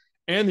rhythm.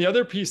 And the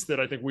other piece that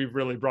I think we've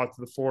really brought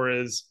to the fore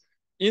is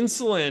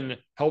insulin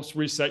helps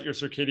reset your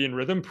circadian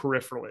rhythm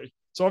peripherally.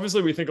 So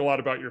obviously we think a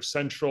lot about your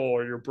central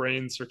or your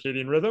brain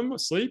circadian rhythm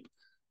with sleep,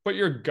 but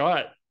your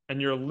gut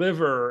and your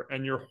liver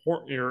and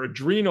your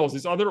adrenals,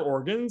 these other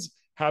organs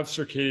have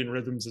circadian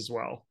rhythms as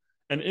well.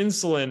 And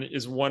insulin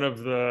is one of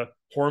the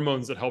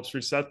hormones that helps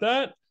reset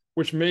that,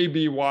 which may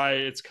be why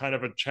it's kind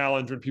of a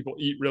challenge when people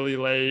eat really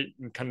late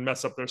and kind of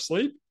mess up their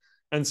sleep.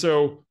 And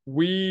so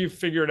we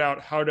figured out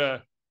how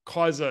to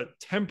cause a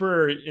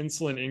temporary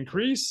insulin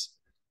increase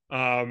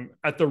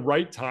at the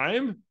right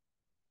time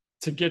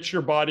to get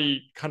your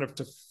body kind of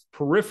to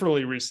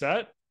peripherally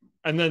reset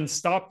and then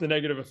stop the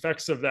negative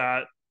effects of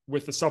that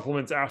with the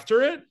supplements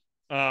after it.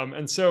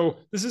 And so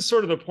this is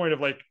sort of the point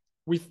of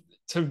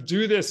to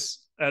do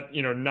this at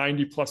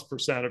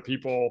 90+% of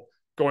people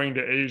going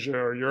to Asia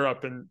or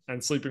Europe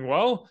and sleeping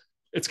well,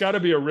 it's got to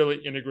be a really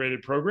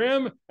integrated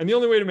program. And the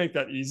only way to make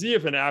that easy,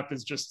 if an app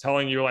is just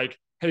telling you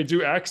hey,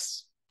 do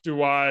X, do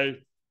Y,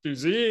 do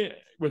Z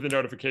with a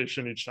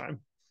notification each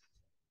time.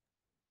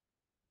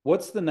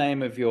 What's the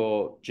name of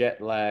your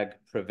jet lag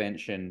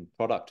prevention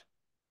product?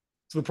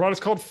 So the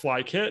product's called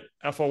FlyKit,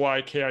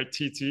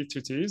 FOYKITT,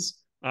 2 T's.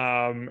 We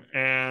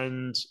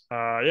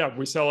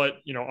sell it,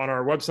 on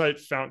our website,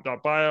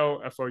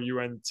 fount.bio,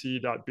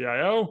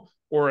 FOUNT.bio,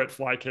 or at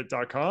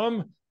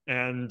flykit.com.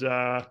 And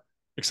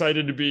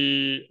excited to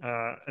be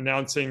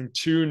announcing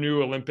 2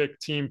 new Olympic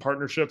team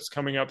partnerships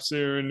coming up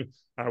soon.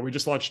 We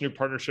just launched a new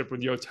partnership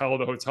with Yotel,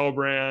 the hotel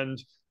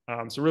brand.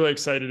 So really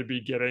excited to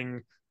be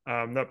getting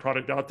that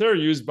product out there,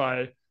 used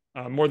by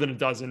more than a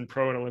dozen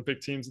pro and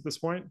Olympic teams at this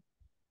point.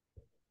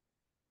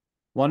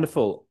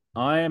 Wonderful.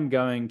 I am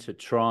going to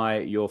try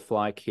your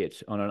fly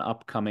kit on an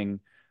upcoming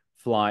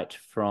flight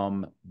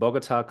from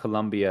Bogota,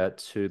 Colombia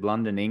to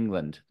London,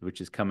 England,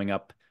 which is coming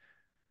up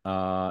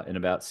in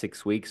about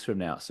 6 weeks from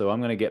now. So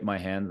I'm going to get my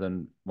hands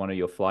on one of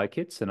your fly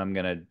kits and I'm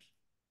going to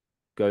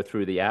go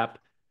through the app.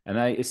 And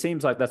it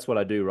seems like that's what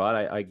I do,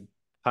 right? I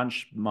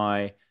punch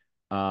my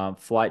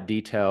flight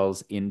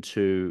details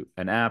into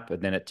an app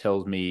and then it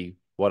tells me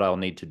what I'll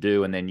need to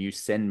do. And then you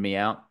send me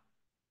out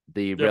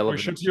the We ship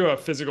relevant. you a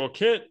physical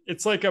kit.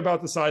 It's like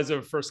about the size of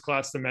a first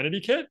class amenity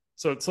kit.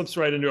 So it slips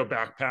right into a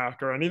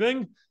backpack or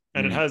anything.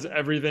 And it has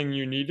everything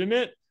you need in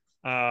it.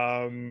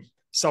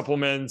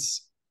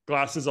 Supplements,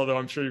 glasses, although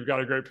I'm sure you've got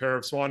a great pair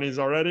of Swannies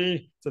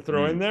already to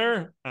throw in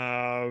there.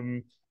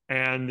 And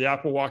the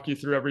app will walk you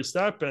through every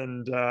step.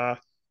 And,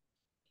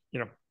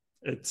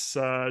 it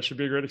should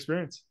be a great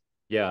experience.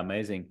 Yeah,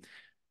 amazing.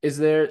 Is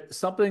there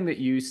something that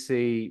you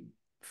see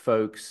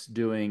folks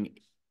doing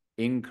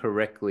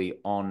incorrectly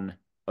on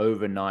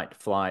overnight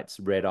flights,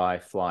 red-eye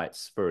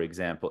flights, for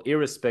example,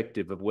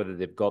 irrespective of whether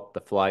they've got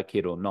the fly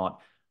kit or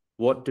not?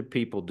 What do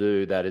people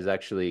do that is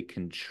actually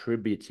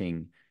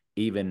contributing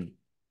even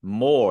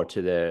more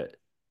to their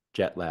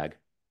jet lag?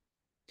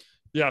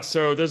 Yeah,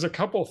 so there's a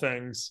couple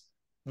things.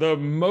 The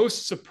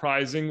most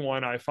surprising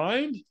one I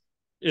find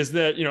is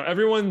that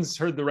everyone's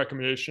heard the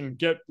recommendation: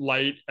 get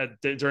light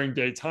during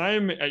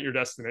daytime at your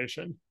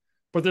destination,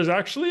 but there's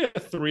actually a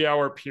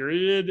 3-hour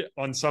period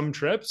on some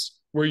trips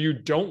where you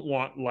don't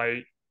want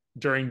light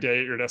during day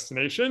at your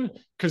destination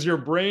because your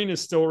brain is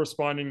still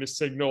responding to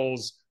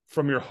signals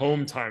from your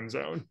home time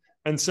zone.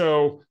 And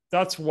so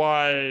that's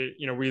why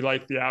we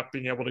like the app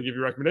being able to give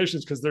you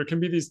recommendations, because there can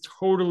be these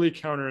totally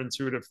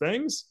counterintuitive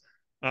things.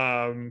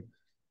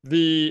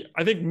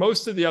 I think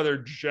most of the other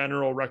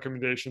general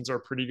recommendations are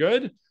pretty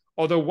good.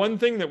 Although one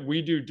thing that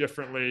we do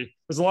differently,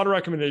 there's a lot of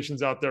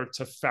recommendations out there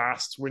to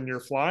fast when you're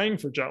flying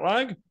for jet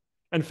lag.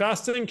 And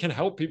fasting can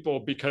help people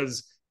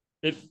because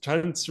it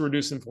tends to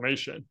reduce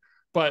inflammation.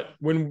 But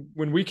when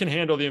we can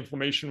handle the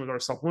inflammation with our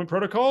supplement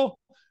protocol,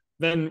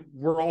 then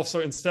we're also,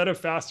 instead of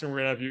fasting, we're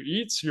going to have you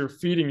eat. So you're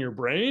feeding your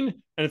brain.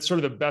 And it's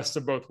sort of the best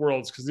of both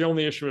worlds, because the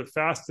only issue with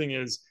fasting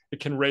is it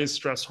can raise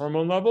stress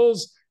hormone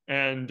levels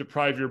and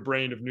deprive your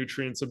brain of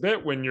nutrients a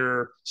bit when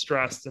you're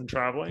stressed and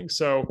traveling.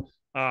 So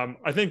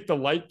I think the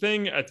light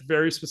thing at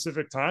very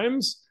specific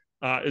times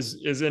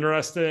is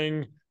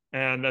interesting.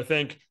 And I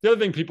think the other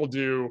thing people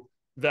do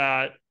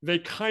that they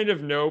kind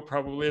of know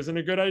probably isn't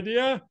a good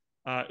idea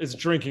is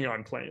drinking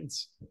on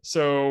planes.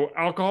 So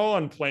alcohol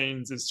on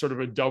planes is sort of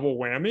a double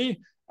whammy.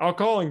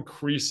 Alcohol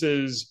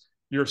increases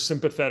your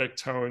sympathetic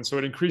tone. So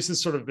it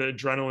increases sort of the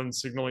adrenaline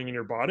signaling in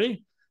your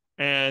body.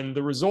 And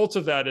the result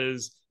of that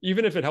is,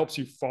 even if it helps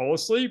you fall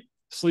asleep,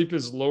 sleep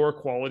is lower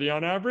quality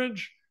on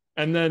average.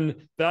 And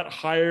then that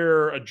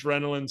higher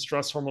adrenaline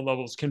stress hormone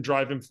levels can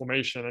drive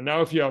inflammation. And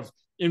now if you have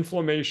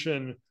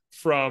inflammation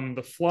from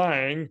the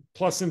flying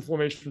plus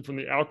inflammation from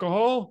the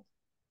alcohol,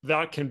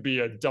 that can be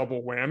a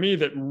double whammy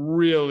that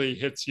really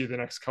hits you the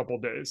next couple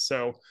of days.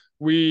 So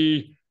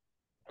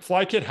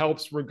fly kit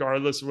helps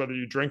regardless of whether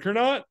you drink or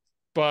not,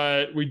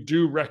 but we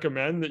do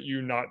recommend that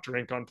you not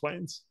drink on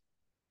planes.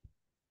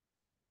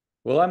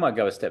 Well, I might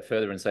go a step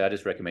further and say I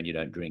just recommend you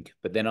don't drink,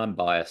 but then I'm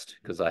biased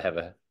because I have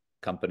a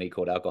company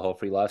called Alcohol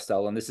Free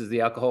Lifestyle, and this is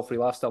the Alcohol Free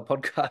Lifestyle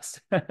podcast.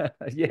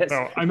 Yes.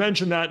 No, I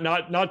mentioned that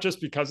not just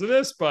because of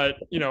this, but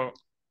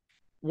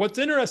what's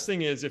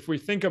interesting is if we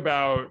think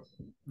about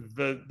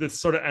this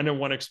sort of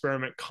N-1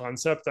 experiment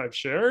concept I've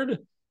shared,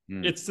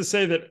 it's to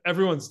say that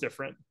everyone's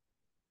different.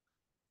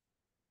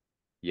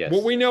 Yes.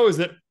 What we know is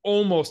that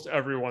almost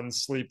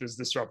everyone's sleep is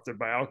disrupted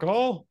by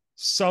alcohol,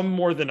 some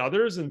more than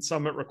others, and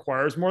some it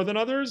requires more than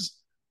others.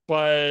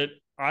 But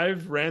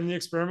I've ran the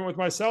experiment with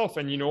myself,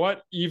 and you know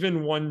what?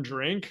 Even one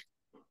drink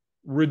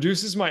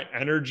reduces my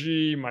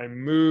energy, my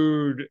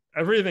mood,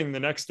 everything the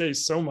next day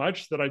so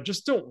much that I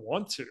just don't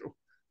want to.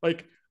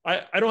 Like,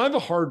 I don't have a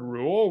hard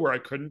rule where I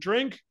couldn't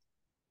drink.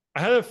 I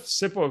had a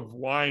sip of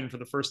wine for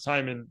the first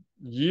time in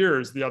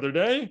years the other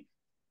day.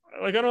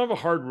 Like, I don't have a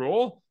hard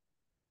rule.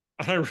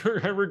 And I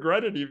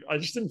regret it. I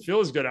just didn't feel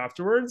as good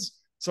afterwards.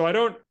 So I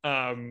don't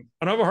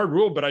have a hard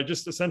rule, but I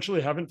just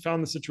essentially haven't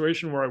found the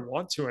situation where I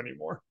want to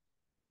anymore.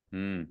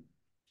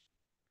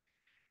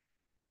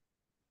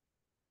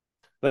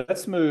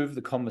 Let's move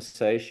the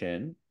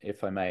conversation,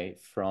 if I may,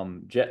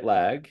 from jet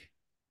lag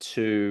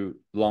to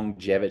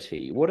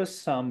longevity. What are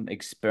some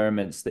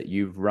experiments that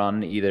you've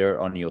run either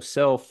on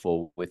yourself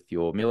or with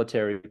your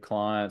military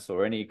clients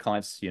or any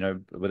clients,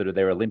 whether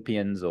they're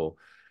Olympians or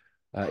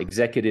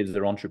executives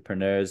or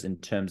entrepreneurs, in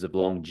terms of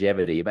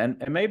longevity? And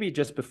maybe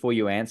just before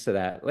you answer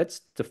that,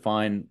 let's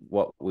define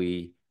what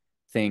we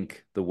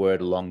think the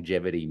word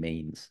longevity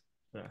means.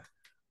 Yeah.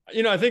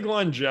 I think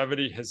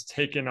longevity has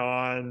taken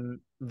on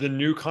the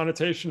new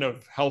connotation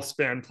of health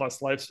span plus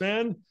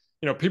lifespan.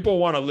 People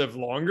want to live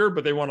longer,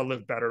 but they want to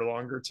live better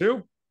longer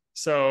too.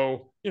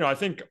 So, I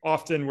think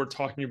often we're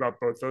talking about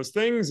both those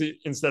things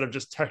instead of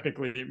just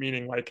technically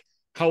meaning like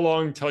how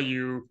long till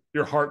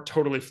your heart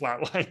totally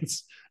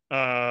flatlines.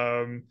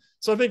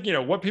 So I think,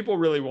 what people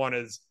really want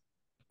is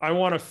I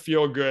want to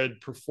feel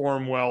good,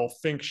 perform well,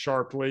 think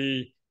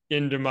sharply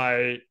into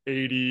my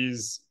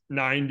 80s,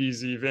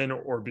 90s, even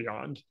or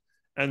beyond.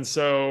 And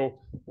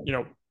so,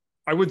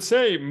 I would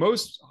say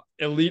most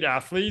elite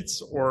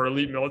athletes or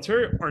elite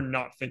military are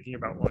not thinking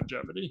about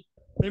longevity.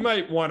 They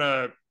might want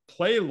to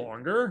play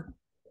longer,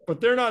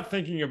 but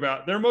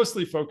they're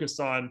mostly focused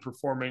on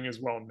performing as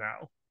well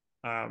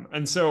now.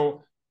 And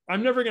so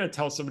I'm never going to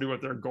tell somebody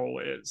what their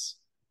goal is.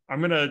 I'm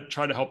going to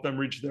try to help them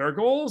reach their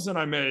goals. And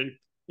I may,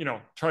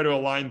 try to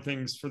align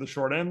things for the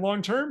short and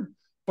long term.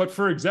 But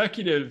for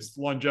executives,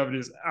 longevity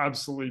has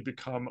absolutely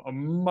become a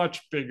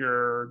much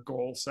bigger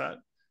goal set.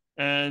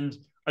 And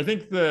I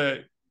think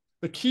the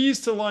keys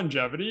to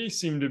longevity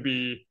seem to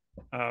be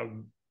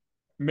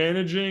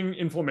managing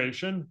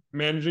inflammation,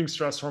 managing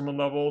stress hormone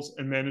levels,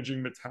 and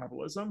managing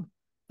metabolism.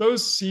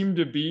 Those seem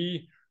to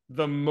be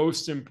the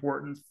most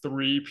important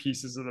three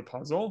pieces of the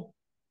puzzle.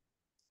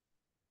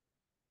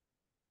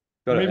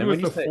 Got it. Maybe And when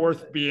you say,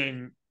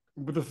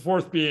 with the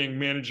fourth being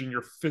managing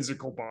your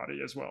physical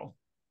body as well.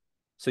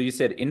 so you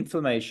said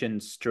inflammation,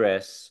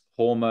 stress,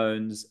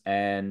 hormones,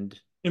 and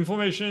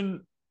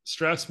Inflammation,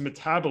 stress,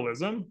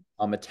 metabolism,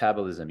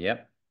 metabolism.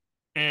 Yep.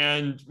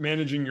 and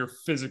managing your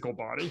physical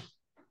body.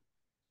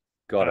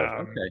 Got it.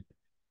 Okay.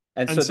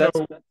 And And so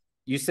so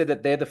you said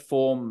that they're the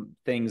form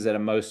things that are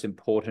most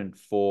important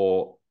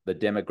for the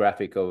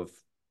demographic of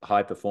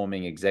high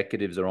performing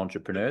executives or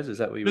entrepreneurs. Is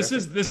that what you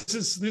reckon?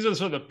 these are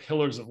sort of the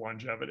pillars of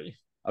longevity.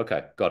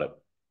 Okay. Got it.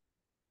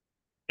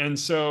 And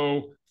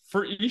so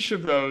for each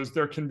of those,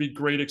 there can be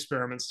great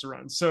experiments to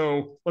run.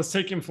 So let's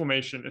take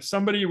inflammation. If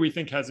somebody we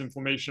think has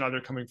inflammation either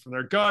coming from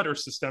their gut or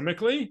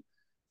systemically,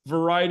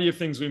 variety of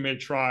things we may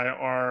try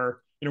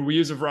are, we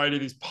use a variety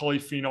of these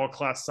polyphenol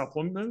class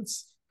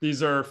supplements.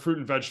 These are fruit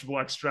and vegetable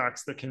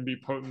extracts that can be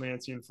potently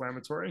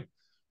anti-inflammatory.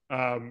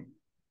 I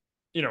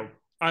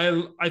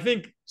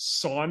think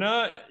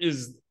sauna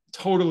is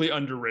totally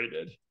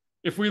underrated.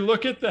 If we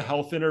look at the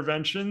health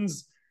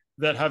interventions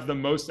that have the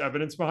most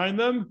evidence behind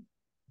them,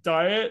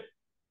 diet,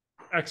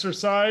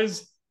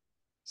 exercise,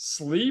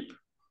 sleep,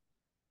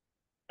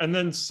 and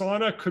then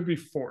sauna could be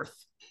fourth.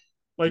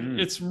 Like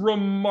it's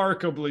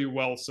remarkably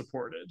well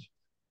supported.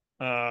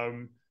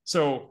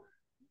 So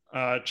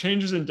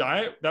changes in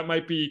diet, that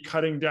might be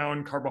cutting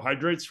down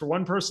carbohydrates for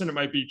one person. It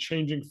might be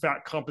changing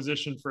fat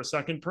composition for a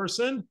second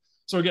person.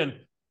 So again,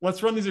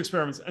 let's run these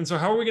experiments. And so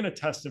how are we going to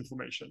test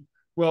inflammation?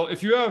 Well,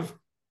 if you have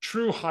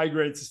true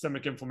high-grade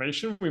systemic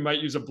inflammation, we might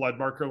use a blood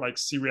marker like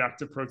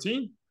C-reactive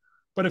protein.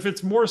 But if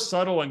it's more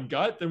subtle and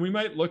gut, then we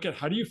might look at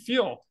how do you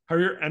feel? How are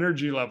your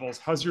energy levels?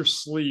 How's your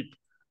sleep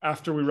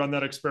after we run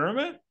that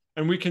experiment?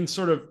 And we can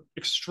sort of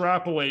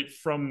extrapolate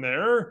from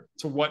there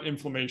to what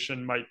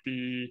inflammation might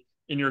be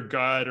in your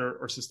gut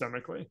or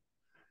systemically.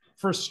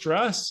 For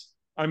stress,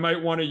 I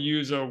might want to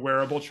use a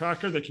wearable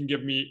tracker that can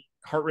give me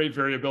heart rate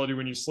variability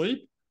when you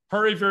sleep.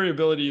 Heart rate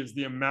variability is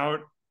the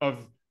amount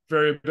of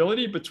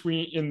variability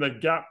in the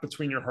gap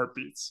between your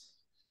heartbeats.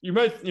 You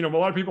might, a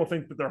lot of people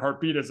think that their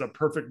heartbeat is a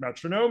perfect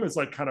metronome. It's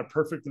like kind of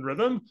perfect in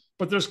rhythm,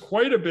 but there's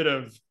quite a bit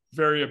of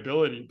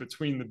variability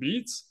between the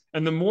beats.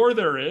 And the more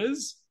there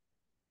is,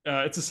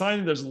 it's a sign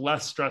that there's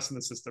less stress in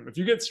the system. If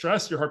you get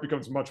stressed, your heart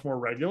becomes much more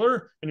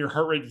regular and your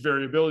heart rate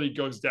variability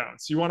goes down.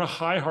 So you want a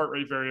high heart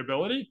rate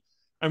variability.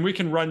 And we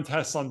can run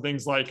tests on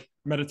things like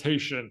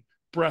meditation,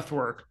 breath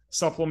work,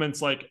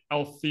 supplements like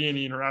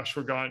L-theanine or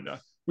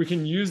ashwagandha. We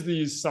can use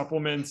these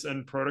supplements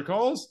and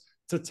protocols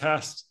to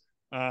test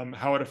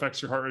how it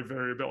affects your heart rate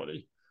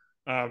variability.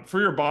 For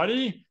your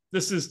body,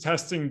 this is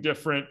testing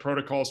different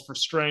protocols for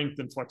strength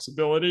and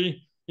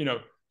flexibility.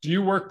 Do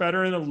you work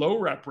better in a low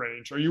rep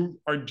range? Do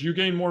you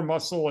gain more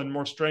muscle and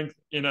more strength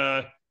in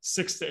a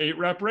 6 to 8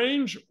 rep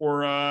range,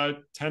 or a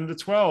 10 to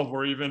 12,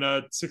 or even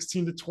a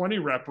 16 to 20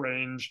 rep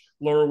range,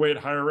 lower weight,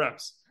 higher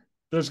reps?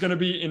 There's going to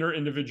be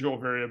individual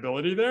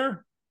variability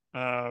there.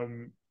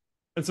 And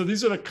so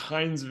these are the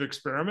kinds of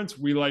experiments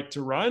we like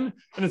to run.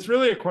 And it's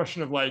really a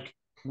question of like,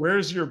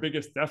 where's your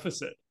biggest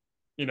deficit?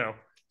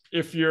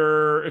 If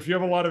you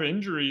have a lot of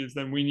injuries,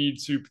 then we need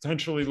to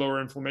potentially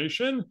lower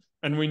inflammation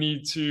and we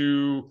need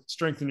to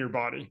strengthen your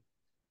body.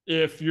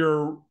 If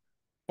your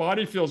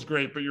body feels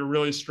great, but you're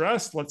really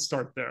stressed, let's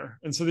start there.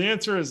 And so the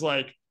answer is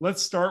like,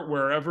 let's start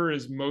wherever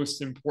is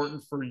most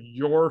important for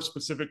your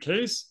specific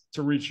case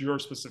to reach your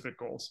specific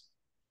goals.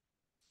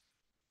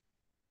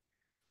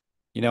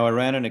 I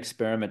ran an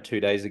experiment 2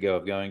 days ago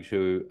of going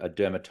to a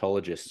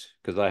dermatologist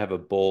because I have a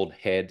bald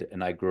head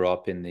and I grew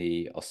up in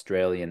the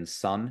Australian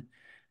sun.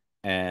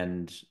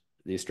 And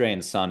the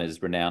Australian sun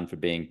is renowned for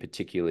being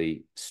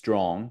particularly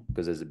strong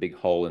because there's a big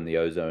hole in the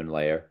ozone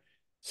layer,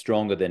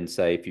 stronger than,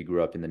 say, if you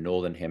grew up in the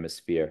northern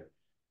hemisphere.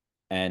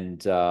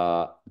 And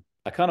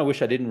I kind of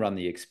wish I didn't run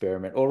the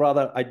experiment, or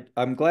rather,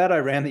 I'm glad I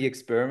ran the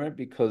experiment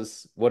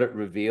because what it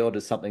revealed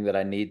is something that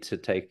I need to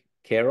take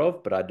care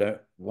of, but I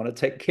don't want to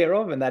take care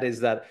of. And that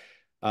is that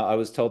I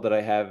was told that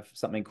I have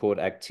something called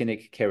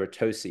actinic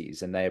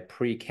keratoses, and they are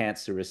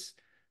precancerous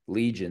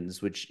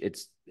lesions, which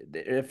it's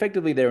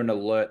effectively they're an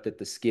alert that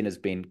the skin has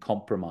been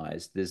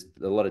compromised. There's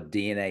a lot of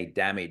DNA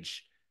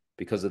damage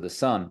because of the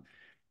sun.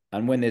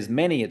 And when there's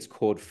many, it's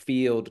called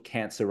field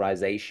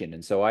cancerization.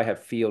 And so I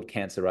have field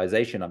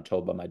cancerization, I'm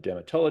told by my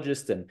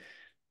dermatologist. And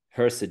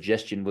her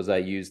suggestion was I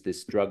use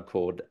this drug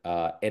called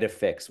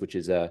Edifex, which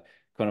is a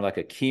kind of like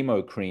a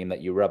chemo cream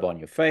that you rub on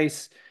your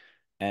face.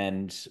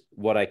 And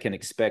what I can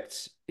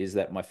expect is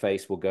that my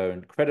face will go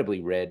incredibly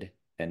red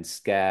and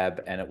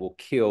scab, and it will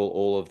kill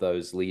all of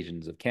those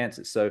lesions of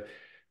cancer. So,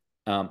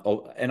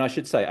 and I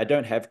should say, I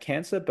don't have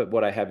cancer, but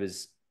what I have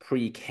is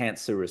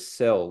precancerous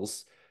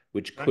cells,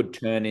 which Right? could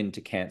turn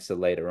into cancer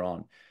later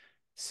on.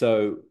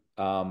 So,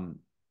 all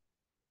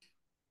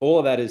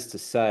of that is to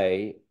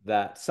say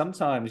that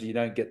sometimes you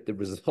don't get the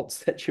results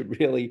that you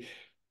really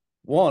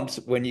want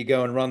when you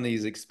go and run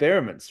these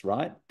experiments,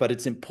 right? But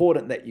it's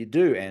important that you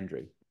do,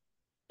 Andrew.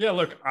 Yeah,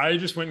 look, I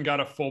just went and got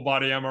a full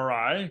body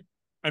MRI.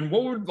 And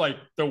what would like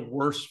the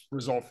worst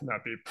result from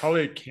that be?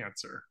 Probably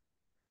cancer.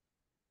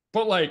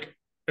 But like,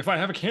 if I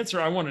have a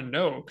cancer, I want to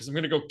know because I'm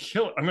going to go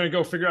kill it. I'm going to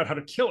go figure out how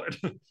to kill it.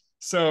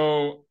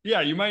 So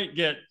yeah, you might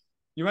get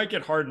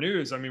hard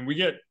news. I mean, we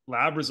get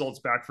lab results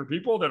back for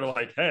people that are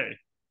like, hey,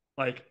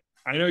 like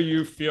I know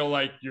you feel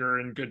like you're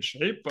in good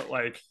shape, but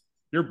like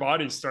your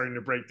body's starting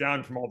to break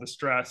down from all the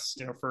stress.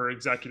 For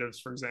executives,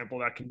 for example,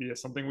 that can be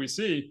something we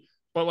see.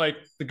 But like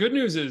the good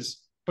news is,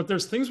 but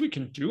there's things we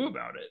can do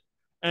about it.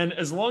 And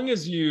as long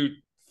as you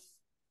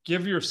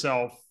give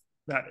yourself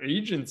that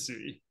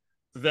agency,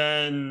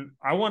 then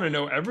I want to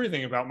know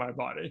everything about my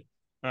body.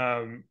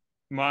 Um,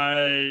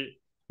 my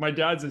my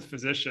dad's a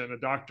physician, a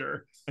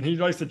doctor, and he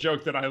likes to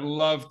joke that I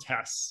love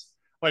tests,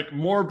 like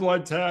more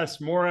blood tests,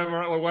 more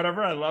MRI,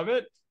 whatever. I love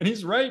it, and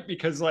he's right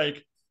because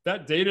like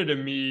that data to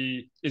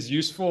me is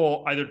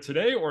useful either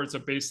today or it's a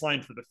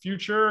baseline for the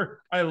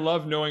future. I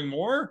love knowing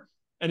more.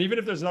 And even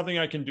if there's nothing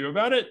I can do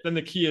about it, then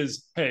the key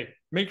is, hey,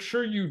 make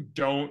sure you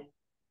don't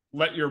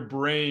let your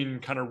brain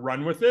kind of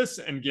run with this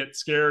and get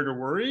scared or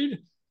worried.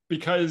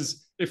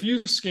 Because if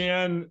you do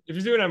an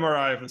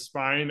MRI of the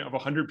spine of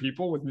 100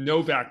 people with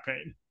no back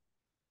pain,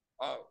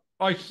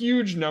 a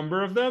huge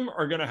number of them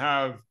are going to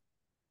have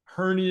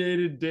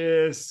herniated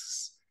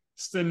discs,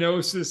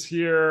 stenosis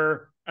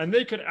here, and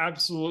they could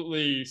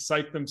absolutely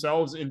psych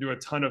themselves into a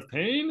ton of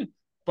pain.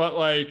 But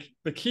like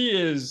the key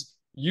is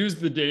use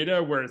the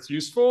data where it's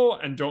useful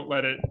and don't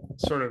let it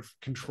sort of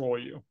control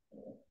you.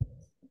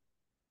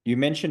 You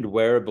mentioned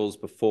wearables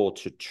before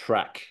to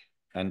track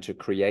and to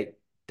create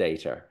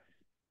data.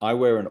 I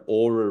wear an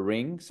Aura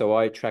ring, so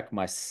I track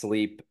my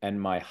sleep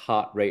and my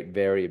heart rate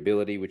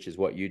variability, which is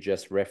what you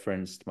just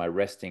referenced, my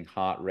resting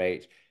heart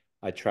rate.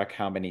 I track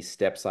how many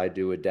steps I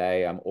do a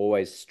day. I'm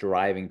always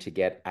striving to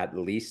get at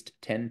least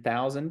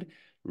 10,000.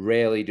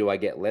 Rarely do I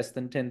get less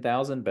than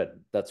 10,000, but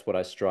that's what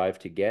I strive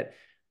to get.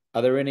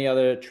 Are there any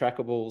other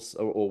trackables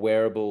or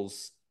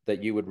wearables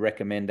that you would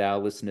recommend our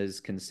listeners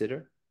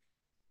consider?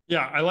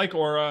 Yeah, I like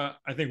Aura.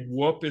 I think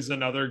Whoop is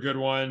another good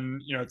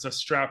one. It's a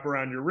strap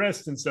around your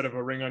wrist instead of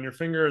a ring on your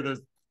finger.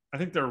 I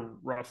think they're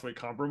roughly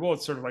comparable.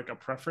 It's sort of like a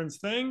preference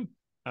thing.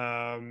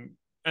 And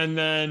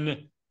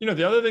then,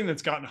 the other thing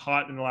that's gotten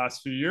hot in the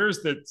last few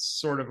years that's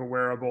sort of a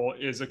wearable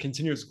is a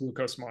continuous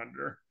glucose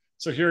monitor.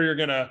 So here you're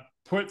going to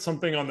put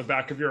something on the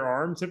back of your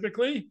arm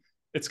typically.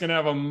 It's going to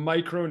have a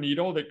micro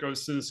needle that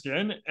goes to the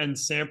skin and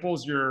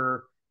samples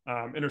your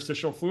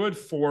interstitial fluid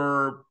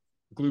for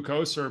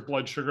glucose or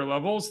blood sugar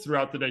levels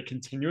throughout the day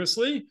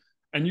continuously.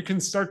 And you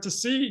can start to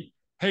see,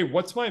 hey,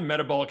 what's my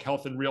metabolic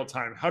health in real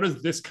time? How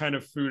does this kind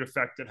of food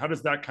affect it? How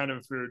does that kind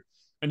of food?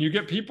 And you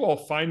get people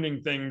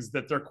finding things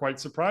that they're quite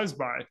surprised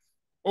by.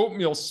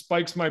 Oatmeal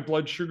spikes my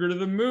blood sugar to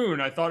the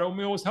moon. I thought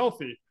oatmeal was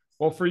healthy.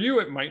 Well, for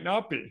you, it might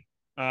not be.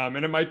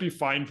 And it might be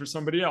fine for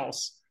somebody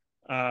else.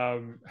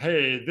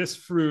 Hey, this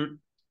fruit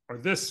or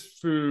this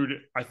food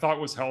I thought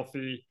was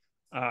healthy.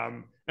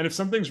 And if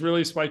something's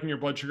really spiking your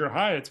blood sugar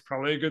high, it's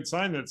probably a good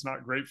sign that it's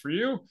not great for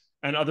you.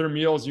 And other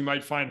meals you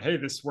might find, hey,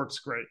 this works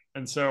great.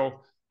 And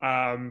so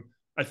I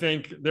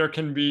think there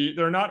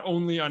are not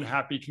only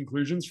unhappy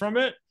conclusions from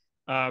it.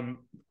 I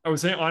would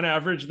say on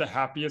average, the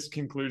happiest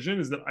conclusion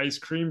is that ice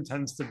cream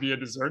tends to be a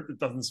dessert that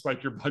doesn't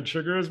spike your blood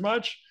sugar as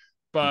much,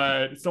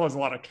 but it still has a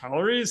lot of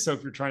calories. So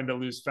if you're trying to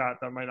lose fat,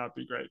 that might not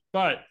be great.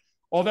 But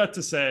all that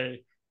to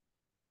say,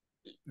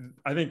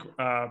 I think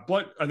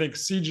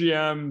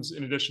CGMs,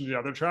 in addition to the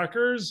other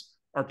trackers,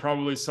 are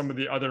probably some of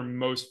the other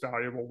most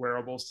valuable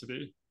wearables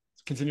today.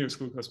 Continuous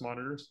glucose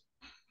monitors.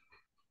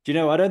 Do you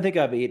know, I don't think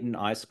I've eaten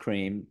ice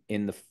cream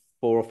in the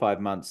 4 or 5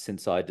 months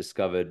since I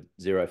discovered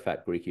zero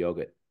fat Greek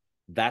yogurt.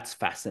 That's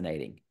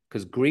fascinating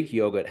because Greek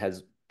yogurt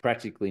has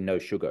practically no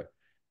sugar,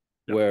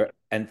 Yep.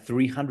 and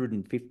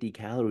 350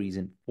 calories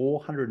and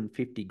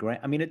 450 grams.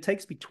 I mean, it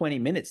takes me 20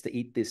 minutes to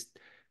eat this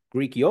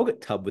Greek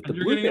yogurt tub with the And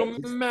you're getting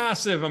blueberries. a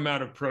massive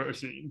amount of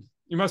protein.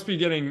 You must be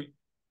getting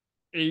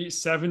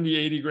 70,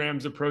 80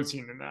 grams of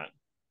protein in that.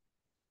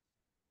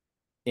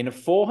 In a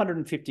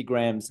 450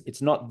 grams,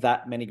 it's not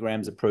that many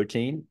grams of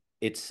protein.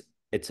 It's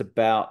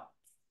about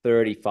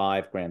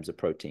 35 grams of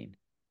protein.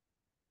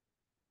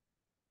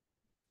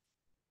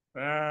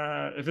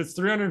 If it's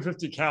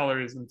 350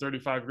 calories and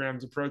 35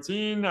 grams of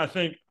protein, I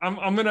think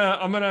I'm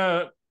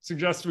gonna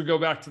suggest we go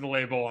back to the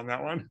label on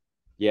that one.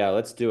 Yeah,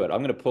 let's do it.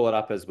 I'm going to pull it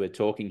up as we're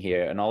talking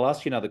here, and I'll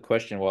ask you another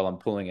question while I'm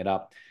pulling it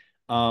up.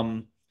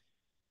 What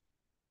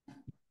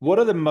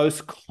are the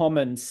most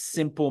common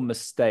simple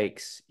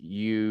mistakes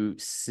you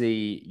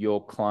see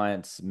your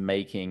clients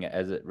making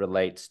as it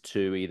relates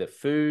to either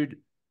food,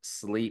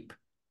 sleep,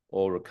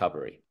 or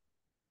recovery?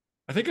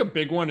 I think a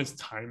big one is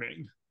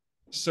timing.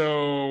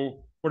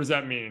 So, what does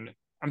that mean?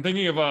 I'm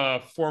thinking of a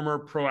former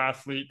pro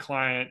athlete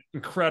client,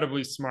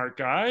 incredibly smart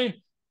guy,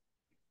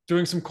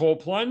 doing some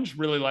cold plunge,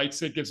 really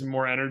likes it, gives him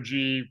more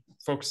energy,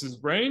 focuses his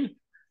brain,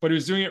 but he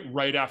was doing it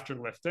right after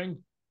lifting.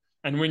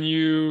 And when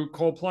you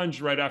cold plunge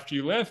right after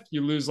you lift,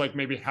 you lose like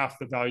maybe half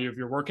the value of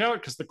your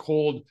workout because the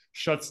cold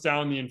shuts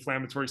down the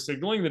inflammatory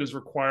signaling that is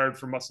required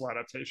for muscle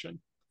adaptation.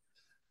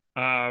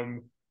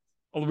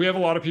 We have a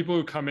lot of people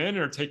who come in and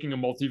are taking a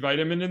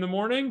multivitamin in the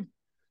morning.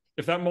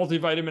 If that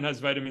multivitamin has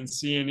vitamin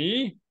C and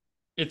E,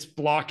 it's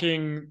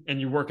blocking, and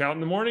you work out in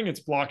the morning,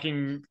 it's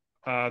blocking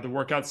the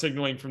workout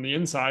signaling from the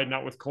inside,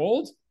 not with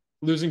cold,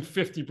 losing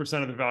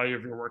 50% of the value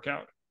of your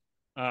workout.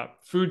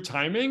 Food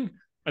timing,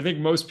 I think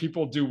most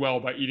people do well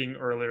by eating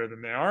earlier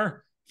than they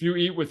are. If you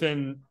eat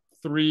within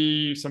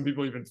 3, some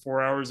people even 4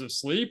 hours of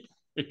sleep,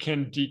 it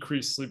can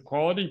decrease sleep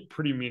quality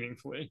pretty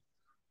meaningfully.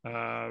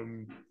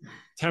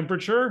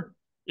 Temperature,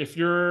 if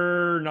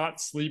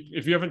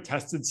you haven't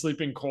tested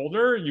sleeping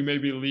colder, you may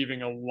be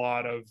leaving a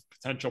lot of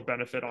potential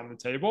benefit on the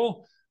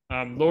table.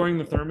 Lowering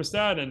the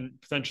thermostat and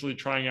potentially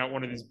trying out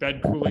one of these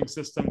bed cooling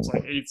systems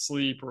like 8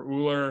 Sleep or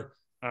Ooler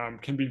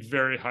can be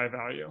very high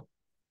value.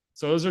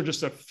 So those are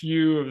just a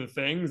few of the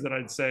things that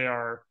I'd say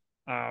are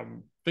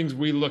things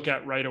we look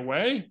at right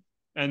away.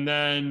 And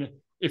then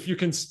if you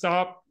can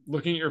stop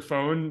looking at your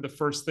phone the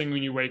first thing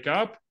when you wake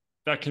up,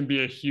 that can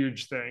be a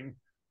huge thing.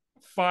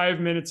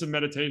 5 minutes of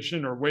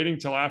meditation or waiting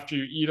till after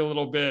you eat a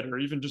little bit or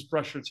even just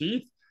brush your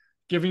teeth,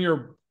 giving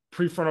your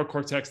prefrontal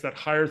cortex, that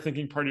higher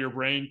thinking part of your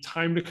brain,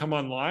 time to come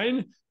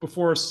online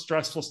before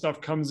stressful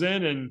stuff comes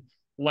in and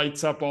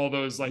lights up all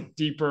those like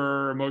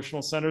deeper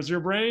emotional centers of your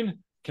brain,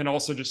 can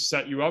also just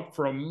set you up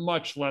for a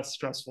much less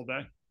stressful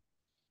day.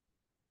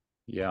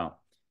 Yeah.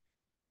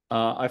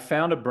 I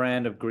found a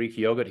brand of Greek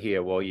yogurt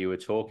here while you were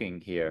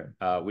talking here,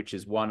 which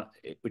is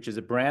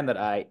a brand that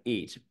I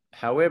eat.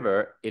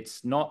 However,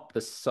 it's not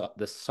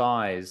the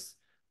size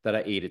that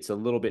I eat. It's a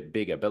little bit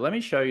bigger. But let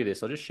me show you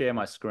this. I'll just share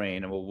my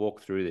screen and we'll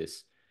walk through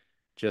this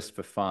just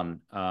for fun.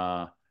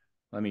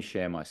 Let me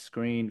share my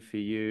screen for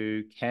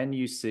you. Can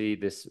you see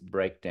this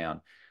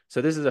breakdown?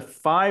 So this is a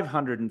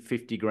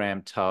 550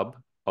 gram tub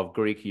of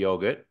Greek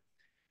yogurt.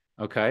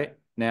 Okay.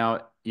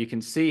 Now you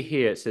can see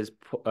here, it says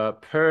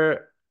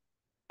per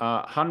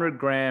 100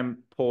 gram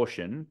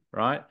portion,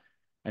 right?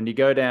 And you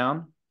go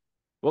down.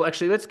 Well,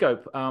 actually, let's go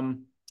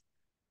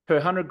per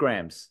 100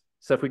 grams.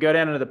 So if we go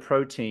down into the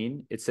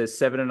protein, it says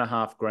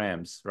 7.5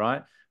 grams,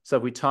 right? So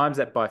if we times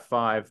that by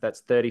 5, that's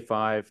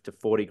 35 to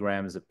 40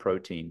 grams of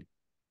protein.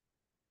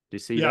 Do you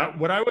see that?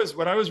 What I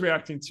was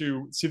reacting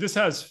to, see, this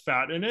has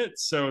fat in it,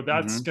 so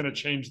that's going to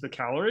change the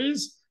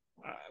calories.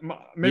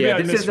 Maybe yeah,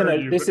 I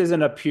misheard you. This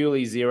isn't a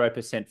purely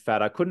 0%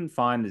 fat. I couldn't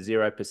find the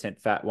 0%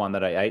 fat one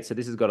that I ate, so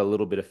this has got a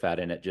little bit of fat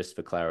in it, just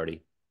for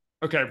clarity.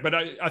 Okay, but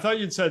I thought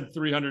you'd said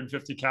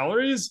 350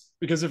 calories,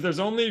 because if there's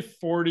only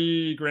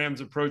 40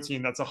 grams of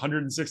protein, that's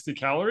 160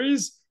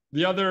 calories.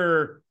 The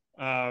other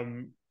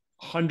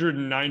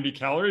 190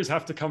 calories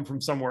have to come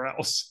from somewhere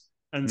else.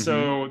 And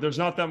so there's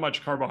not that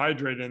much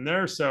carbohydrate in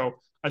there. So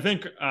I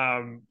think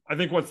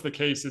what's the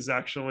case is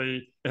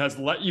actually it has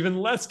even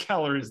less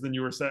calories than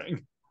you were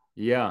saying.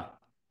 Yeah,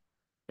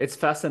 it's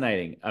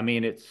fascinating. I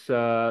mean, it's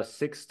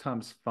 6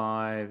 times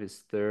 5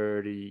 is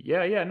 30.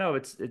 Yeah, no,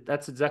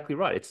 that's exactly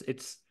right.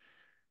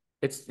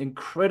 It's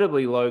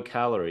incredibly low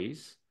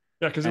calories.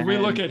 Yeah, because if we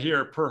look at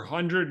here per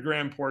 100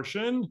 gram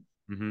portion,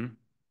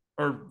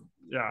 or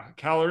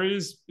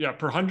calories,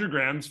 per 100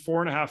 grams,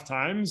 4.5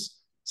 times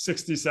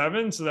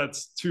 67. So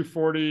that's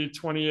 240,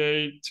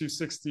 28,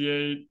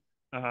 268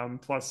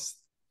 plus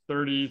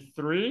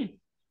 33.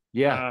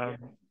 Yeah.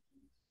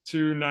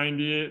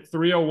 298,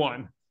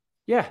 301.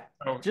 Yeah.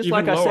 So just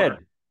like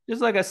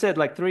I said,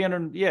 like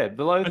 300,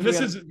 below.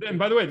 And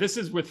by the way, this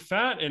is with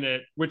fat in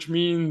it, which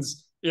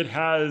means it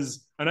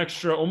has an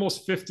extra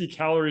almost 50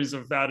 calories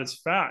of that as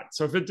fat.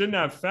 So if it didn't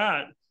have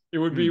fat, it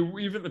would be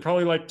even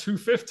probably like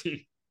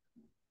 250.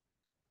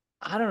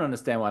 I don't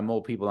understand why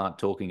more people aren't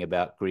talking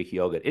about Greek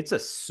yogurt. It's a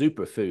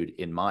superfood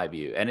in my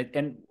view. And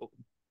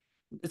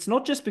it's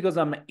not just because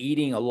I'm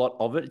eating a lot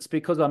of it. It's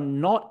because I'm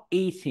not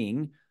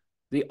eating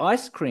the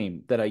ice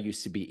cream that I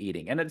used to be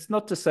eating. And it's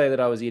not to say that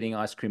I was eating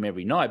ice cream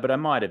every night, but I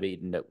might have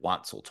eaten it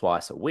once or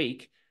twice a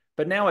week.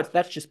 but now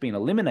that's just been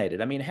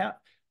eliminated. I mean, how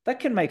that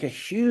can make a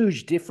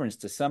huge difference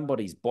to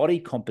somebody's body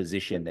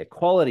composition, their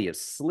quality of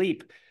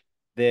sleep,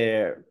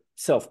 their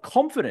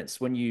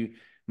self-confidence when you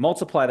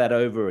multiply that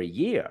over a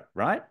year,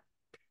 right?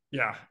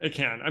 Yeah, it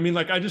can. I mean,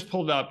 like I just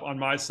pulled up on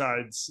my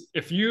sides.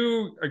 If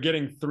you are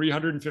getting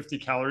 350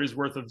 calories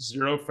worth of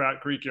zero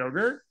fat Greek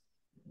yogurt,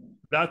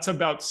 that's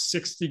about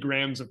 60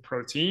 grams of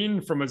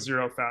protein from a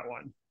zero fat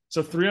one.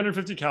 So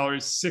 350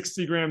 calories,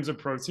 60 grams of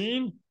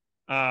protein,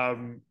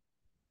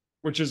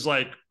 which is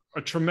like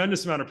a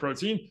tremendous amount of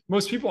protein.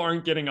 Most people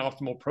aren't getting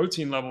optimal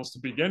protein levels to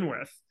begin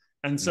with.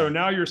 And so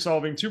now you're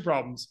solving two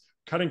problems: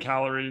 cutting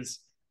calories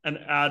and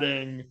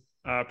adding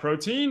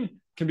protein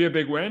can be a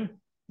big win.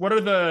 What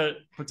are the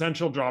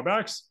potential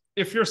drawbacks?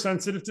 If you're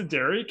sensitive to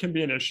dairy, can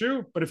be an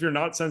issue, but if you're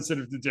not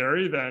sensitive to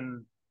dairy,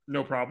 then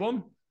no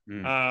problem.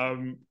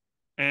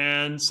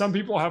 And some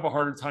people have a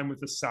harder time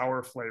with the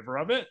sour flavor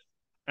of it.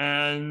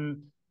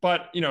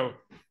 But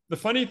the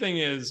funny thing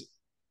is,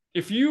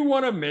 if you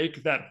want to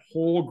make that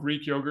whole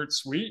Greek yogurt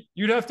sweet,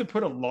 you'd have to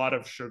put a lot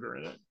of sugar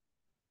in it.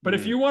 But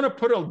if you want to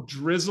put a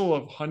drizzle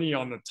of honey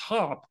on the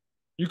top,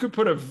 you could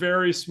put a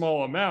very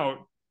small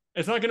amount.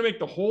 It's not going to make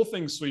the whole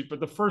thing sweet, but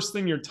the first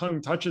thing your tongue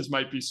touches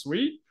might be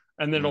sweet,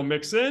 and then it'll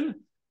mix in.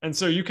 And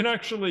so you can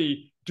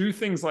actually do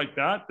things like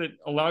that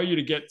allow you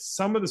to get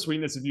some of the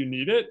sweetness if you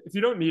need it. If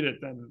you don't need it,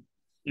 then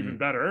even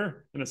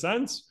better in a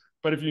sense.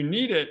 But if you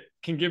need it,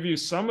 can give you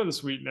some of the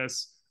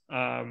sweetness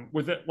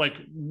with it, like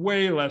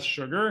way less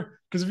sugar.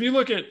 Because if you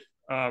look at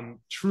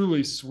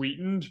truly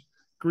sweetened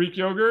Greek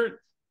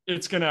yogurt,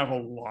 it's going to have a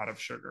lot of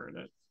sugar in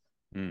it.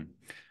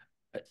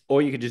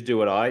 Or you could just do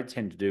what I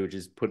tend to do, which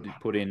is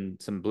put in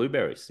some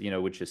blueberries,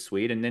 which are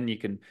sweet, and then you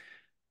can,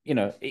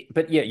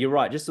 but yeah, you're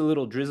right. Just a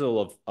little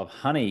drizzle of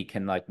honey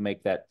can like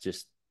make that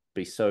just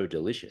be so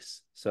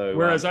delicious. So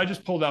whereas I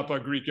just pulled up a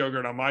Greek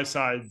yogurt on my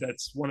side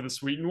that's one of the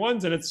sweetened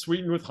ones, and it's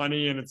sweetened with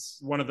honey, and it's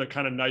one of the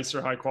kind of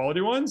nicer high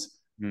quality ones.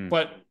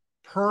 But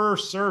per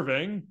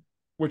serving,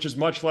 which is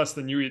much less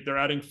than you eat, they're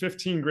adding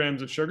 15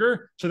 grams of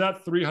sugar. To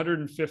that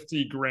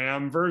 350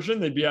 gram version,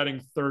 they'd be adding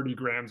 30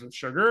 grams of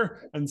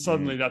sugar. And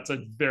suddenly that's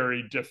a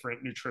very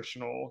different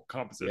nutritional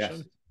composition.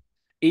 Yes.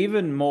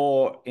 Even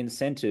more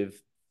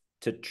incentive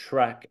to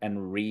track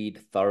and read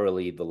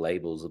thoroughly the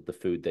labels of the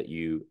food that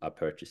you are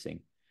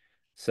purchasing.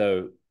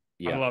 So,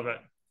 yeah. I love it.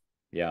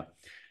 Yeah.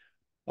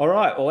 All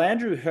right. Well,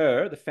 Andrew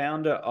Herr, the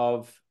founder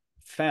of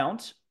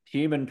Fount,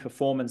 human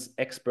performance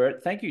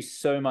expert, thank you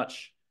so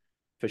much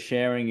for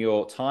sharing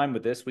your time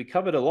with us. We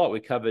covered a lot.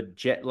 We covered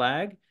jet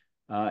lag.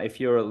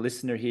 If you're a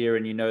listener here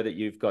and you know that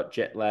you've got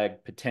jet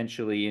lag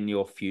potentially in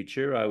your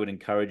future, I would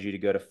encourage you to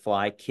go to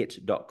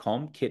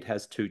flykit.com. Kit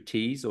has 2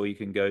 T's, or you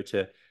can go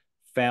to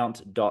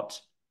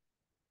fount.bio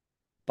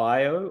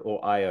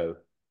or io. Is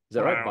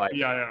that right?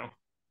 Bio.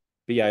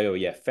 Bio,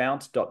 yeah.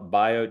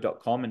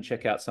 Fount.bio.com and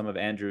check out some of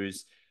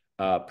Andrew's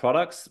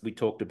products. We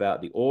talked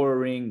about the Aura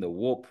Ring, the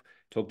Whoop,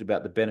 talked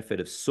about the benefit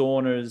of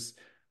saunas,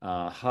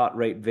 heart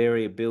rate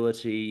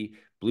variability,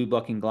 blue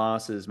blocking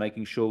glasses,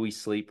 making sure we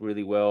sleep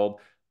really well.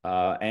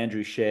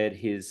 Andrew shared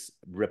his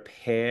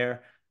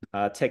repair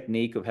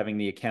technique of having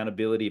the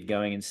accountability of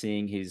going and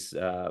seeing his,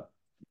 I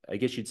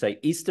guess you'd say,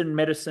 Eastern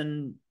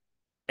medicine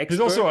expert.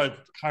 He's also a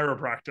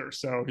chiropractor,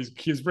 so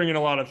he's bringing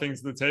a lot of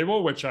things to the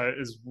table, which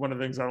is one of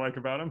the things I like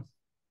about him.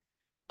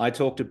 I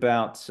talked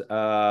about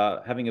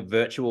having a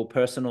virtual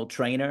personal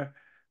trainer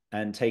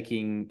and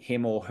taking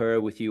him or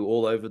her with you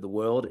all over the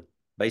world.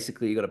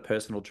 Basically, you got a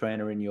personal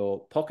trainer in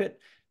your pocket,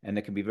 and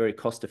that can be very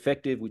cost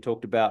effective. We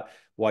talked about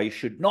why you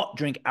should not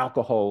drink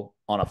alcohol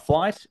on a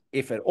flight,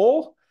 if at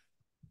all.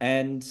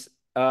 And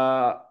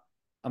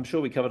I'm sure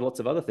we covered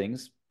lots of other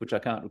things, which I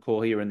can't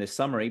recall here in this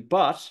summary,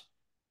 but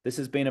this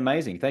has been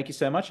amazing. Thank you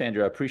so much,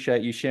 Andrew. I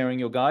appreciate you sharing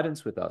your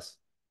guidance with us.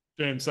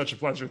 James, such a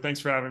pleasure. Thanks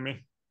for having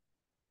me.